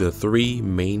generally the three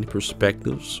main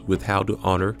perspectives with how to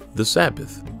honor the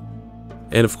Sabbath.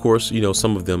 And of course,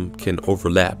 some of them can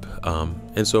overlap.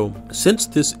 And so since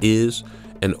this is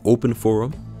an open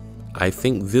forum, I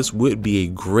think this would be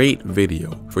a great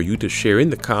video for you to share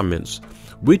in the comments.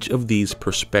 Which of these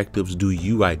perspectives do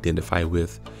you identify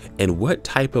with, and what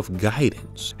type of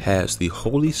guidance has the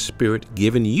Holy Spirit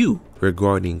given you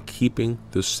regarding keeping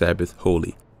the Sabbath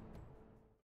holy?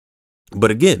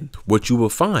 But again, what you will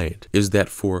find is that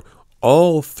for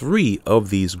all three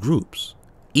of these groups,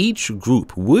 each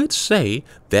group would say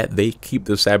that they keep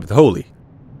the Sabbath holy.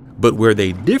 But where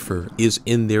they differ is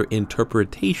in their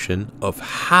interpretation of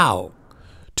how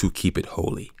to keep it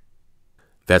holy.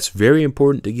 That's very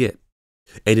important to get.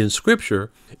 And in Scripture,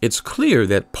 it's clear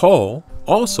that Paul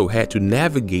also had to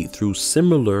navigate through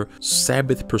similar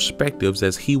Sabbath perspectives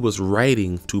as he was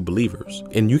writing to believers.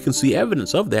 And you can see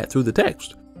evidence of that through the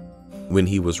text. When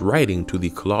he was writing to the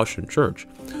Colossian church,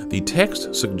 the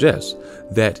text suggests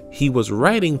that he was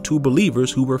writing to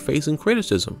believers who were facing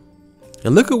criticism.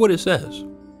 And look at what it says.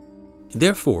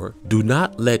 Therefore, do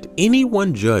not let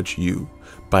anyone judge you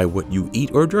by what you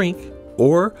eat or drink,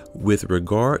 or with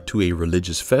regard to a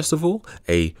religious festival,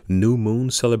 a new moon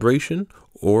celebration,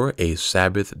 or a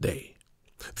Sabbath day.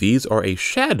 These are a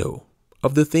shadow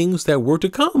of the things that were to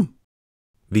come.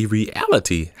 The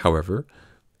reality, however,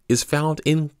 is found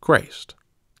in Christ.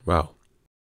 Wow.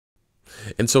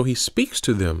 And so he speaks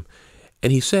to them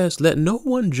and he says, let no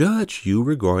one judge you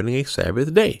regarding a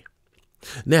Sabbath day.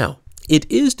 Now, it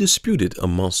is disputed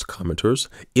amongst commenters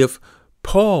if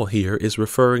Paul here is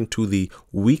referring to the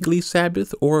weekly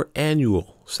Sabbath or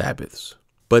annual Sabbaths.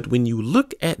 But when you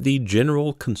look at the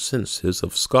general consensus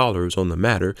of scholars on the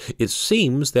matter, it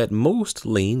seems that most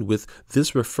lean with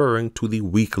this referring to the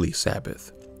weekly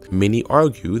Sabbath. Many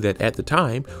argue that at the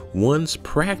time, one's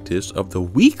practice of the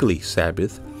weekly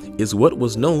Sabbath is what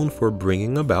was known for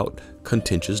bringing about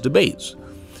contentious debates.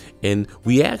 And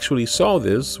we actually saw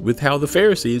this with how the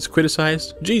Pharisees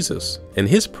criticized Jesus and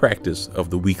his practice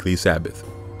of the weekly Sabbath.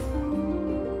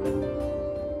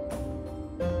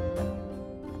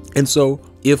 And so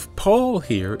if Paul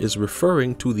here is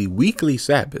referring to the weekly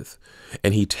Sabbath,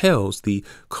 and he tells the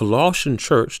Colossian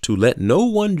church to let no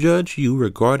one judge you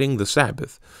regarding the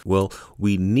Sabbath, well,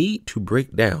 we need to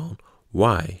break down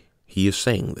why he is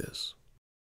saying this.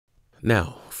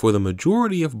 Now, for the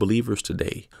majority of believers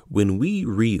today, when we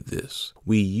read this,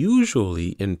 we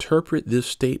usually interpret this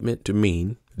statement to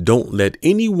mean, don't let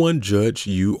anyone judge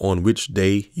you on which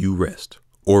day you rest,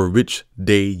 or which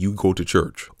day you go to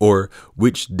church, or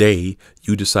which day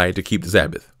you decide to keep the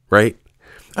Sabbath, right?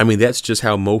 I mean, that's just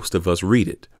how most of us read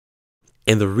it.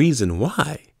 And the reason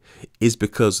why is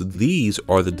because these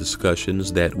are the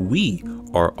discussions that we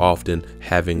are often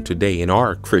having today in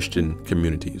our Christian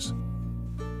communities.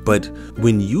 But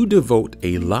when you devote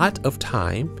a lot of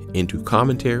time into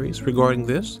commentaries regarding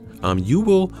this, you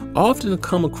will often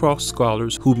come across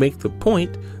scholars who make the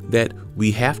point that we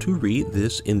have to read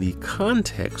this in the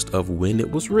context of when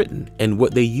it was written. And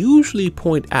what they usually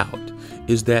point out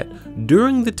is that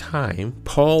during the time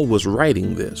Paul was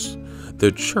writing this,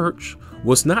 the church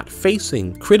was not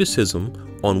facing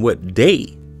criticism on what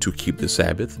day to keep the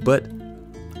Sabbath, but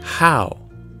how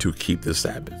to keep the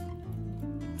Sabbath.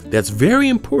 That's very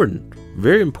important,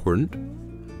 very important.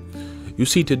 You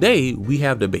see, today we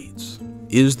have debates.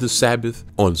 Is the Sabbath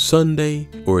on Sunday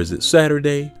or is it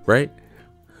Saturday, right?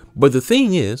 But the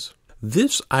thing is,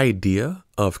 this idea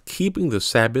of keeping the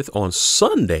Sabbath on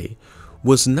Sunday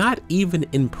was not even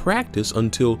in practice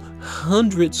until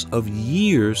hundreds of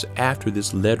years after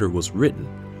this letter was written.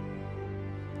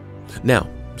 Now,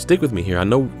 stick with me here. I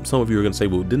know some of you are going to say,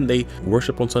 well, didn't they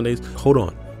worship on Sundays? Hold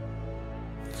on.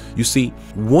 You see,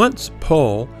 once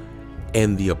Paul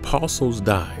and the apostles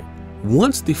died,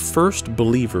 once the first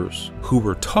believers who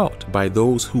were taught by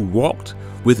those who walked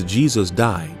with Jesus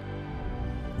died,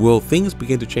 well, things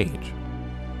began to change.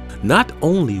 Not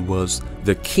only was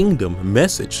the kingdom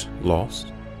message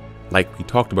lost, like we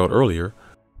talked about earlier,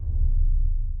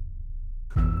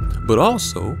 but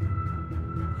also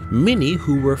many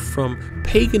who were from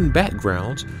pagan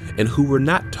backgrounds and who were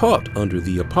not taught under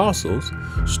the apostles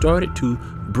started to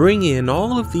bring in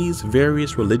all of these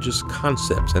various religious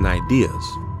concepts and ideas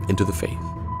into the faith.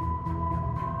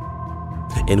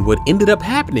 And what ended up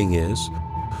happening is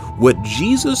what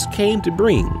Jesus came to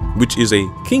bring, which is a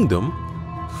kingdom,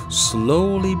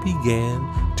 slowly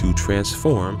began to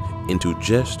transform into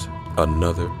just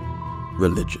another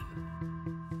religion.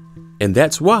 And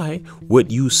that's why what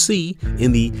you see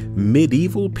in the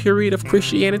medieval period of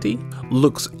Christianity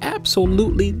looks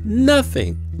absolutely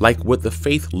nothing like what the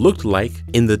faith looked like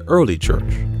in the early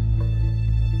church.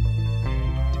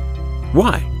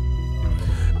 Why?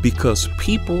 Because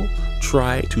people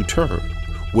try to turn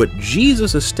what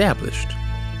Jesus established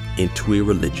into a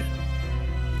religion.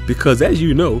 Because as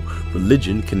you know,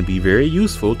 religion can be very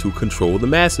useful to control the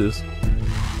masses,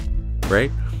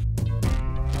 right?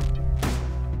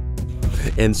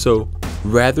 And so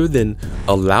rather than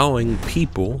allowing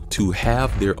people to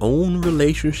have their own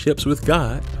relationships with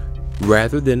God,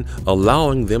 rather than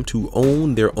allowing them to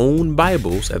own their own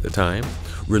Bibles at the time,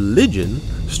 religion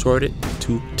started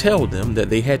to tell them that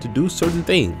they had to do certain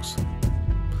things,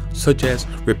 such as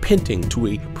repenting to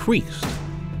a priest,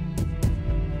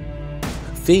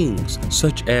 things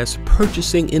such as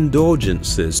purchasing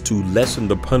indulgences to lessen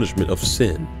the punishment of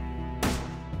sin.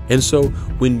 And so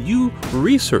when you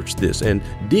research this and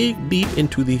dig deep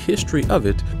into the history of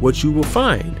it, what you will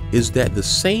find is that the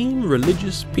same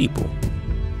religious people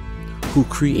who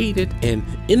created an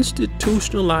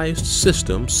institutionalized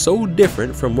system so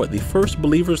different from what the first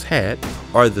believers had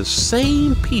are the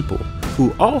same people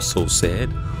who also said,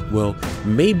 well,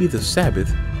 maybe the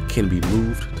Sabbath can be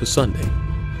moved to Sunday.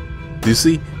 Do you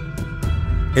see?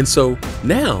 And so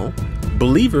now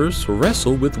believers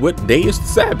wrestle with what day is the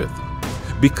Sabbath,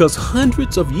 because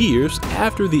hundreds of years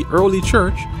after the early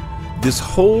church, this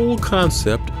whole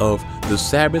concept of the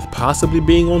Sabbath possibly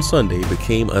being on Sunday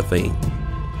became a thing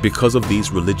because of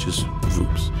these religious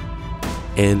groups.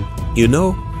 And you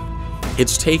know,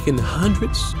 it's taken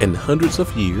hundreds and hundreds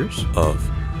of years of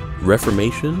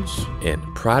reformations and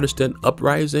Protestant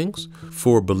uprisings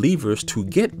for believers to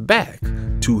get back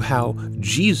to how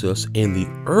Jesus and the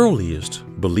earliest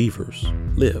believers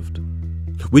lived,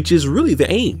 which is really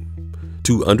the aim,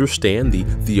 to understand the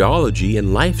theology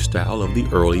and lifestyle of the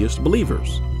earliest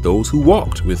believers, those who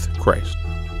walked with Christ.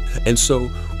 And so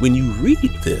when you read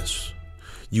this,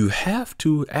 you have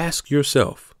to ask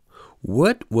yourself,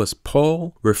 what was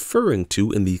Paul referring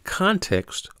to in the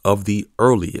context of the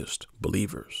earliest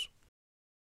believers?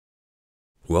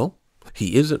 Well,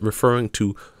 he isn't referring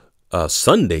to a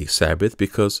Sunday Sabbath,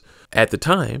 because at the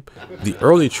time, the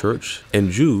early church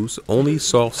and Jews only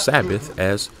saw Sabbath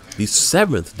as the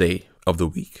seventh day of the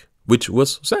week, which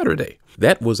was Saturday.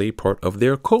 That was a part of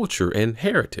their culture and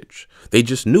heritage. They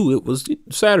just knew it was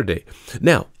Saturday.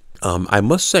 Now, I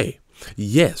must say,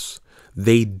 yes,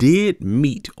 they did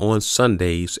meet on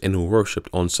Sundays and worshiped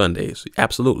on Sundays.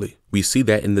 Absolutely. We see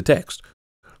that in the text.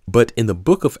 But in the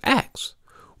book of Acts,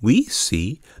 we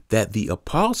see that the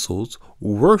apostles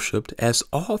worshiped as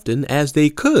often as they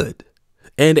could,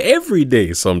 and every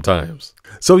day sometimes.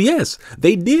 So yes,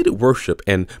 they did worship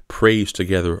and praise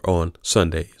together on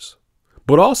Sundays,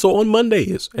 but also on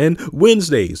Mondays and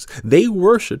Wednesdays. They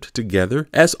worshiped together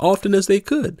as often as they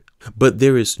could. But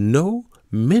there is no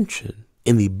mention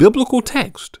in the biblical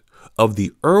text of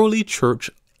the early church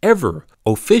ever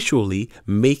officially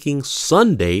making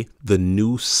Sunday the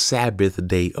new Sabbath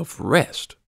day of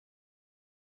rest.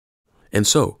 And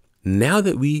so now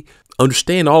that we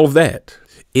understand all of that,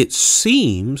 it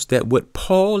seems that what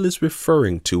Paul is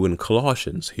referring to in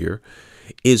Colossians here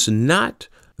is not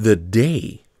the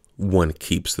day one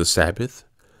keeps the Sabbath,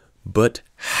 but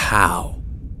how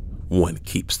one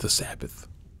keeps the Sabbath.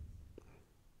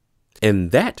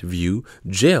 And that view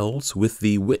gels with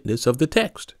the witness of the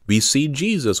text. We see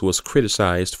Jesus was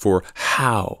criticized for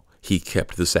how he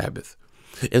kept the Sabbath.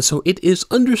 And so it is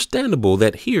understandable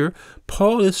that here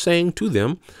Paul is saying to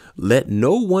them, let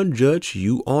no one judge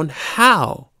you on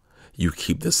how you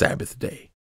keep the Sabbath day.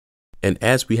 And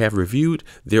as we have reviewed,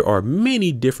 there are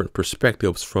many different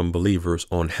perspectives from believers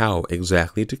on how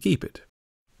exactly to keep it.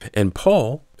 And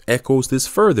Paul echoes this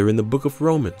further in the book of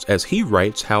Romans as he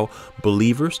writes how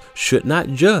believers should not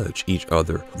judge each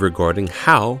other regarding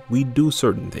how we do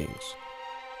certain things.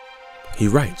 He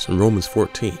writes in Romans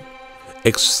 14,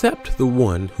 "Accept the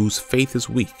one whose faith is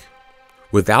weak,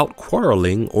 without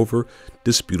quarreling over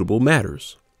disputable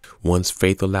matters. One's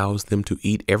faith allows them to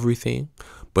eat everything,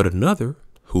 but another,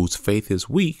 whose faith is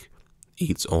weak,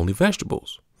 eats only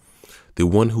vegetables. The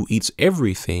one who eats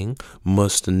everything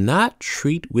must not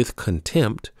treat with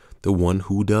contempt the one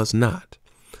who does not.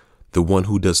 The one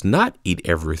who does not eat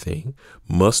everything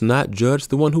must not judge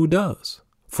the one who does,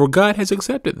 for God has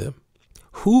accepted them.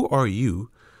 Who are you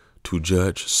to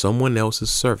judge someone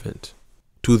else's servant?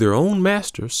 To their own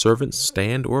master servants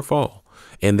stand or fall,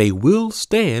 and they will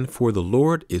stand, for the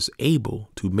Lord is able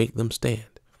to make them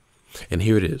stand." And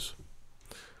here it is.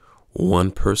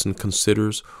 One person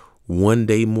considers one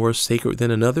day more sacred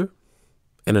than another,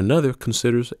 and another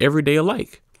considers every day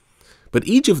alike. But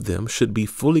each of them should be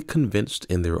fully convinced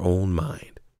in their own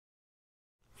mind.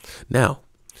 Now,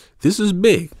 this is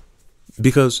big,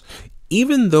 because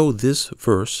even though this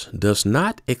verse does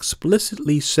not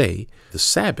explicitly say the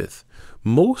Sabbath,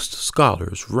 most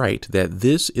scholars write that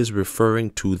this is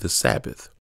referring to the Sabbath.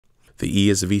 The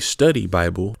ESV Study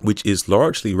Bible, which is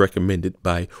largely recommended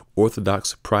by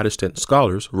Orthodox Protestant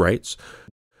scholars, writes,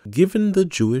 "Given the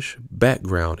Jewish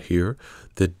background here,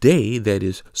 the day that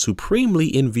is supremely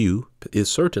in view is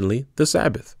certainly the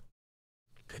Sabbath."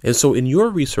 And so in your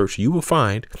research, you will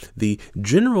find the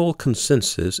general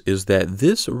consensus is that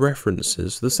this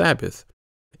references the Sabbath.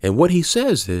 And what he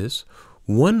says is,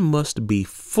 one must be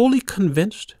fully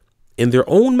convinced in their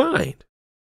own mind.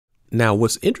 Now,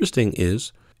 what's interesting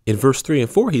is, in verse 3 and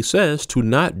 4, he says to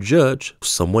not judge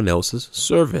someone else's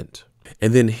servant.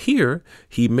 And then here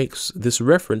he makes this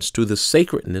reference to the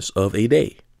sacredness of a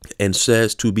day and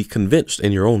says to be convinced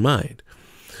in your own mind.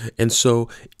 And so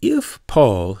if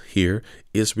Paul here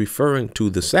is referring to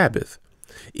the Sabbath,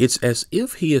 it's as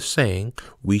if he is saying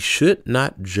we should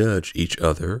not judge each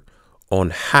other on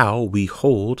how we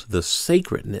hold the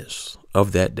sacredness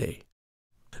of that day.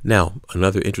 Now,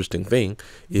 another interesting thing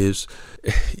is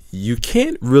you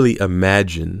can't really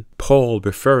imagine Paul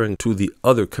referring to the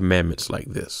other commandments like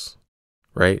this,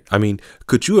 right? I mean,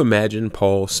 could you imagine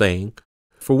Paul saying,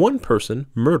 For one person,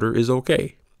 murder is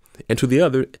okay, and to the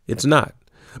other, it's not.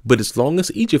 But as long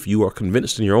as each of you are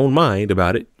convinced in your own mind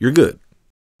about it, you're good.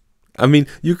 I mean,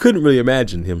 you couldn't really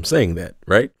imagine him saying that,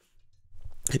 right?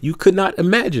 You could not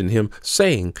imagine him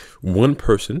saying one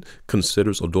person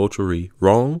considers adultery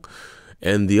wrong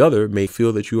and the other may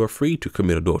feel that you are free to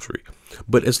commit adultery.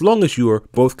 But as long as you are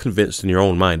both convinced in your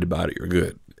own mind about it, you're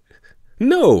good.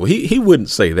 No, he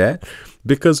wouldn't say that,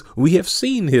 because we have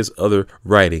seen his other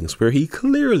writings where he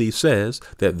clearly says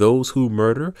that those who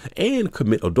murder and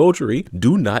commit adultery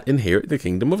do not inherit the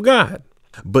kingdom of God.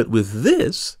 But with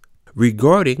this,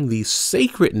 regarding the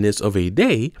sacredness of a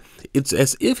day, it's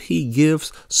as if he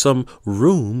gives some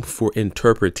room for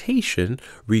interpretation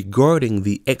regarding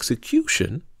the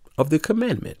execution of the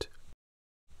commandment.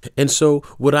 And so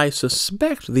what I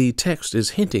suspect the text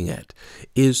is hinting at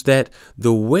is that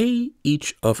the way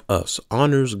each of us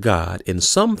honors God in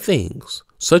some things,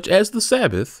 such as the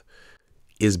Sabbath,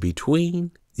 is between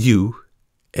you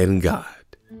and God.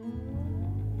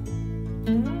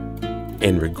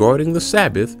 And regarding the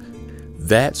Sabbath,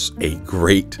 that's a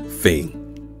great thing.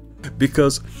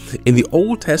 Because in the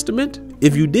Old Testament,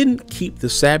 if you didn't keep the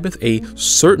Sabbath a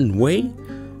certain way,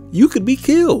 you could be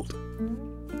killed.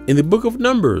 In the book of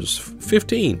Numbers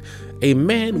 15, a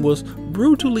man was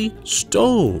brutally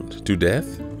stoned to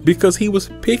death because he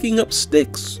was picking up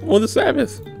sticks on the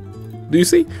Sabbath. Do you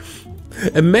see?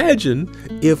 Imagine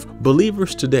if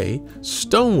believers today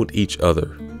stoned each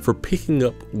other for picking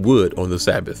up wood on the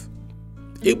Sabbath.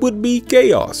 It would be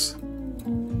chaos.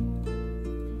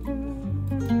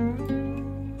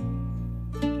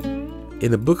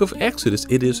 In the book of Exodus,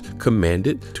 it is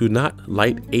commanded to not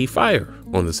light a fire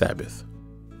on the Sabbath.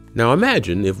 Now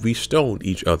imagine if we stoned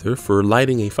each other for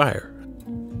lighting a fire.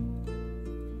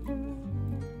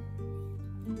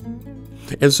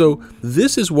 And so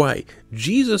this is why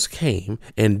Jesus came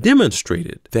and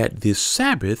demonstrated that the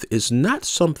Sabbath is not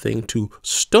something to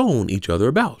stone each other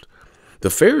about. The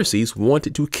Pharisees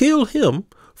wanted to kill him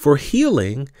for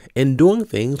healing and doing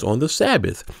things on the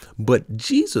Sabbath. But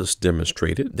Jesus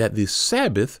demonstrated that the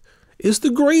Sabbath is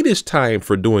the greatest time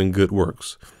for doing good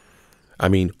works. I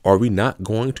mean, are we not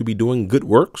going to be doing good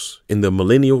works in the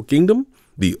millennial kingdom,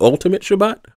 the ultimate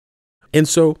Shabbat? And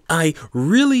so I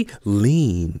really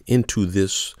lean into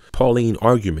this Pauline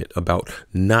argument about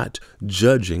not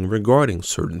judging regarding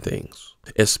certain things,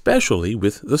 especially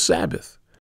with the Sabbath.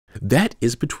 That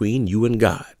is between you and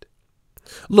God.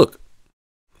 Look,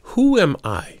 who am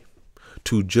I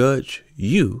to judge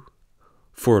you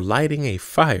for lighting a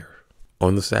fire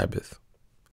on the Sabbath?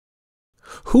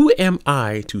 Who am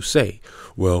I to say,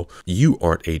 well, you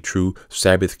aren't a true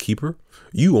Sabbath keeper.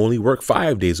 You only work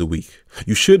 5 days a week.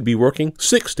 You should be working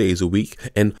 6 days a week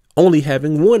and only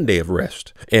having 1 day of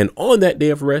rest. And on that day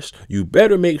of rest, you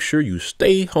better make sure you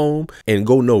stay home and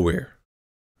go nowhere.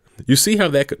 You see how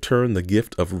that could turn the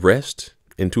gift of rest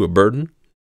into a burden?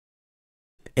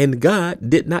 And God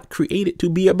did not create it to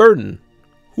be a burden.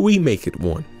 We make it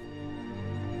one.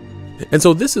 And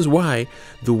so this is why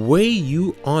the way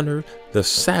you honor the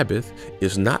Sabbath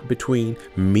is not between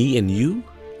me and you.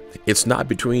 It's not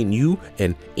between you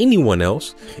and anyone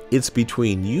else. It's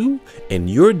between you and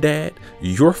your dad,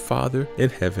 your Father in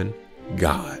heaven,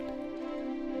 God.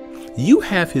 You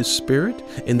have his Spirit,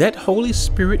 and that Holy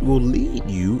Spirit will lead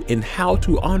you in how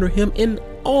to honor him in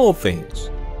all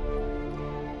things.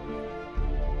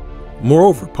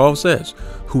 Moreover, Paul says,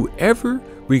 whoever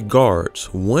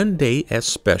regards one day as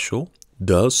special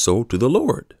does so to the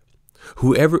Lord.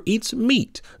 Whoever eats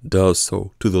meat does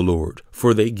so to the Lord,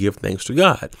 for they give thanks to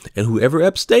God. And whoever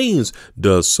abstains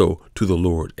does so to the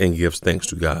Lord and gives thanks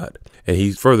to God. And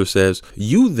he further says,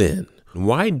 you then,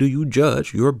 why do you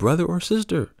judge your brother or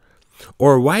sister?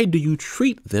 Or why do you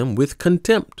treat them with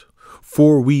contempt?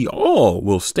 For we all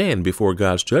will stand before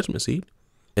God's judgment seat.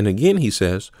 And again he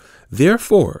says,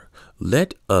 therefore,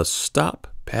 let us stop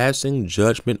passing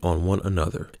judgment on one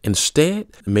another. Instead,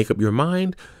 make up your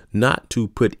mind not to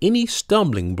put any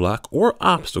stumbling block or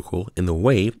obstacle in the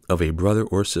way of a brother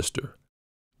or sister.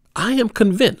 I am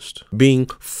convinced, being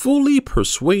fully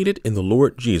persuaded in the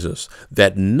Lord Jesus,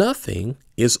 that nothing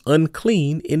is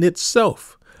unclean in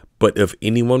itself. But if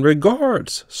anyone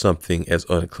regards something as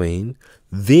unclean,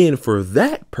 then for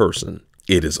that person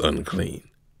it is unclean.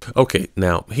 Okay,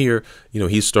 now here,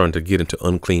 he's starting to get into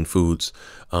unclean foods,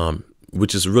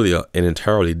 which is really an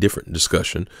entirely different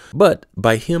discussion. But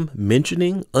by him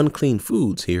mentioning unclean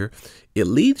foods here, it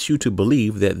leads you to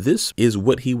believe that this is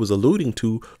what he was alluding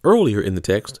to earlier in the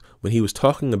text when he was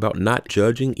talking about not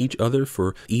judging each other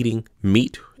for eating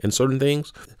meat and certain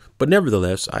things. But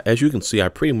nevertheless, as you can see, I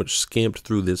pretty much skimmed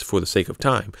through this for the sake of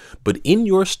time. But in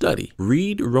your study,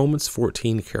 read Romans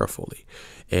 14 carefully.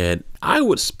 And I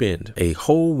would spend a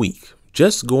whole week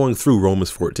just going through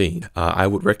Romans 14. I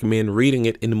would recommend reading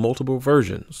it in multiple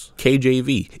versions,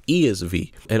 KJV,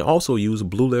 ESV, and also use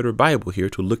Blue Letter Bible here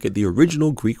to look at the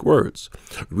original Greek words.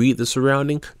 Read the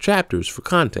surrounding chapters for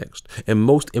context. And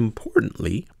most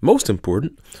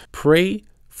important, pray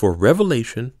for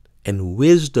revelation and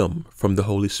wisdom from the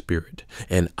Holy Spirit.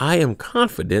 And I am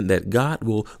confident that God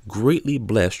will greatly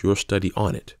bless your study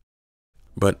on it.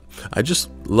 But I just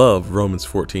love Romans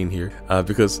 14 here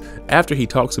because after he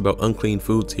talks about unclean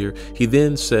foods here, he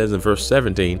then says in verse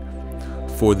 17,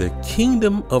 "For the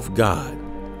kingdom of God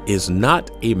is not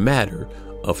a matter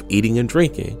of eating and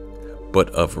drinking,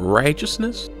 but of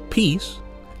righteousness, peace,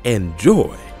 and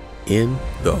joy in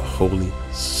the Holy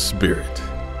Spirit."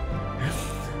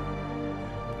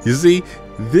 You see,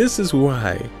 this is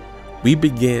why we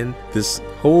begin this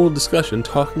whole discussion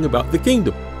talking about the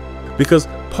kingdom. Because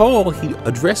Paul, he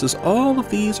addresses all of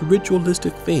these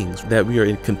ritualistic things that we are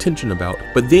in contention about,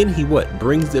 but then he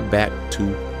brings it back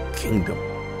to kingdom,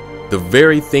 the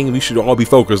very thing we should all be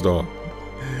focused on.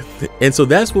 And so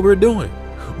that's what we're doing.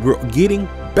 We're getting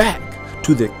back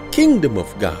to the kingdom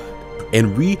of God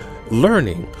and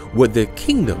relearning what the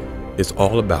kingdom is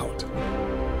all about.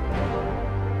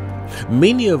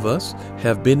 Many of us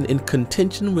have been in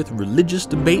contention with religious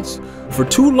debates for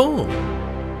too long.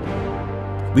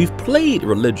 We've played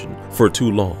religion for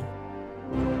too long.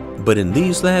 But in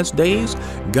these last days,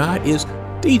 God is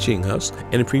teaching us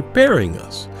and preparing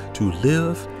us to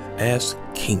live as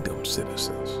kingdom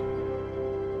citizens.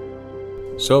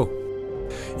 So,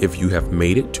 if you have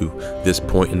made it to this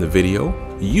point in the video,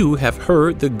 you have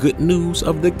heard the good news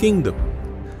of the kingdom,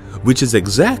 which is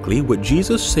exactly what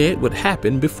Jesus said would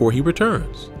happen before he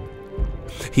returns.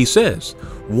 He says,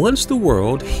 once the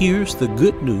world hears the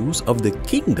good news of the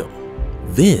kingdom,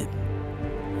 then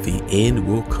the end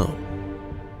will come.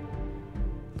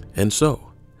 And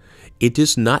so, it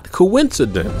is not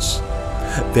coincidence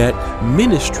that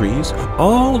ministries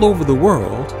all over the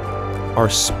world are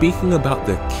speaking about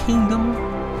the kingdom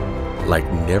like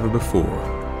never before.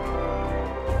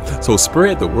 So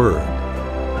spread the word.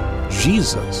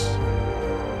 Jesus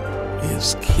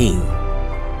is King.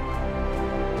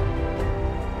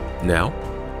 Now,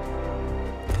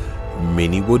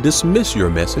 many will dismiss your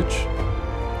message.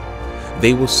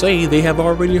 They will say they have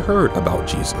already heard about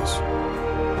Jesus.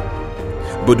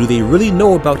 But do they really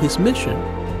know about his mission?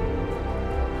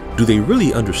 Do they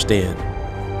really understand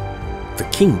the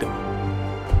kingdom?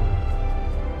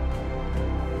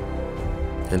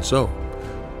 And so,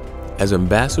 as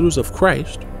ambassadors of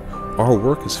Christ, our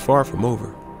work is far from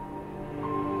over.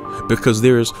 Because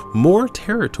there is more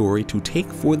territory to take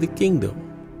for the kingdom.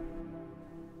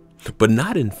 But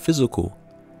not in physical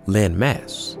land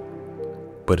mass,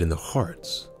 but in the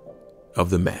hearts of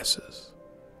the masses.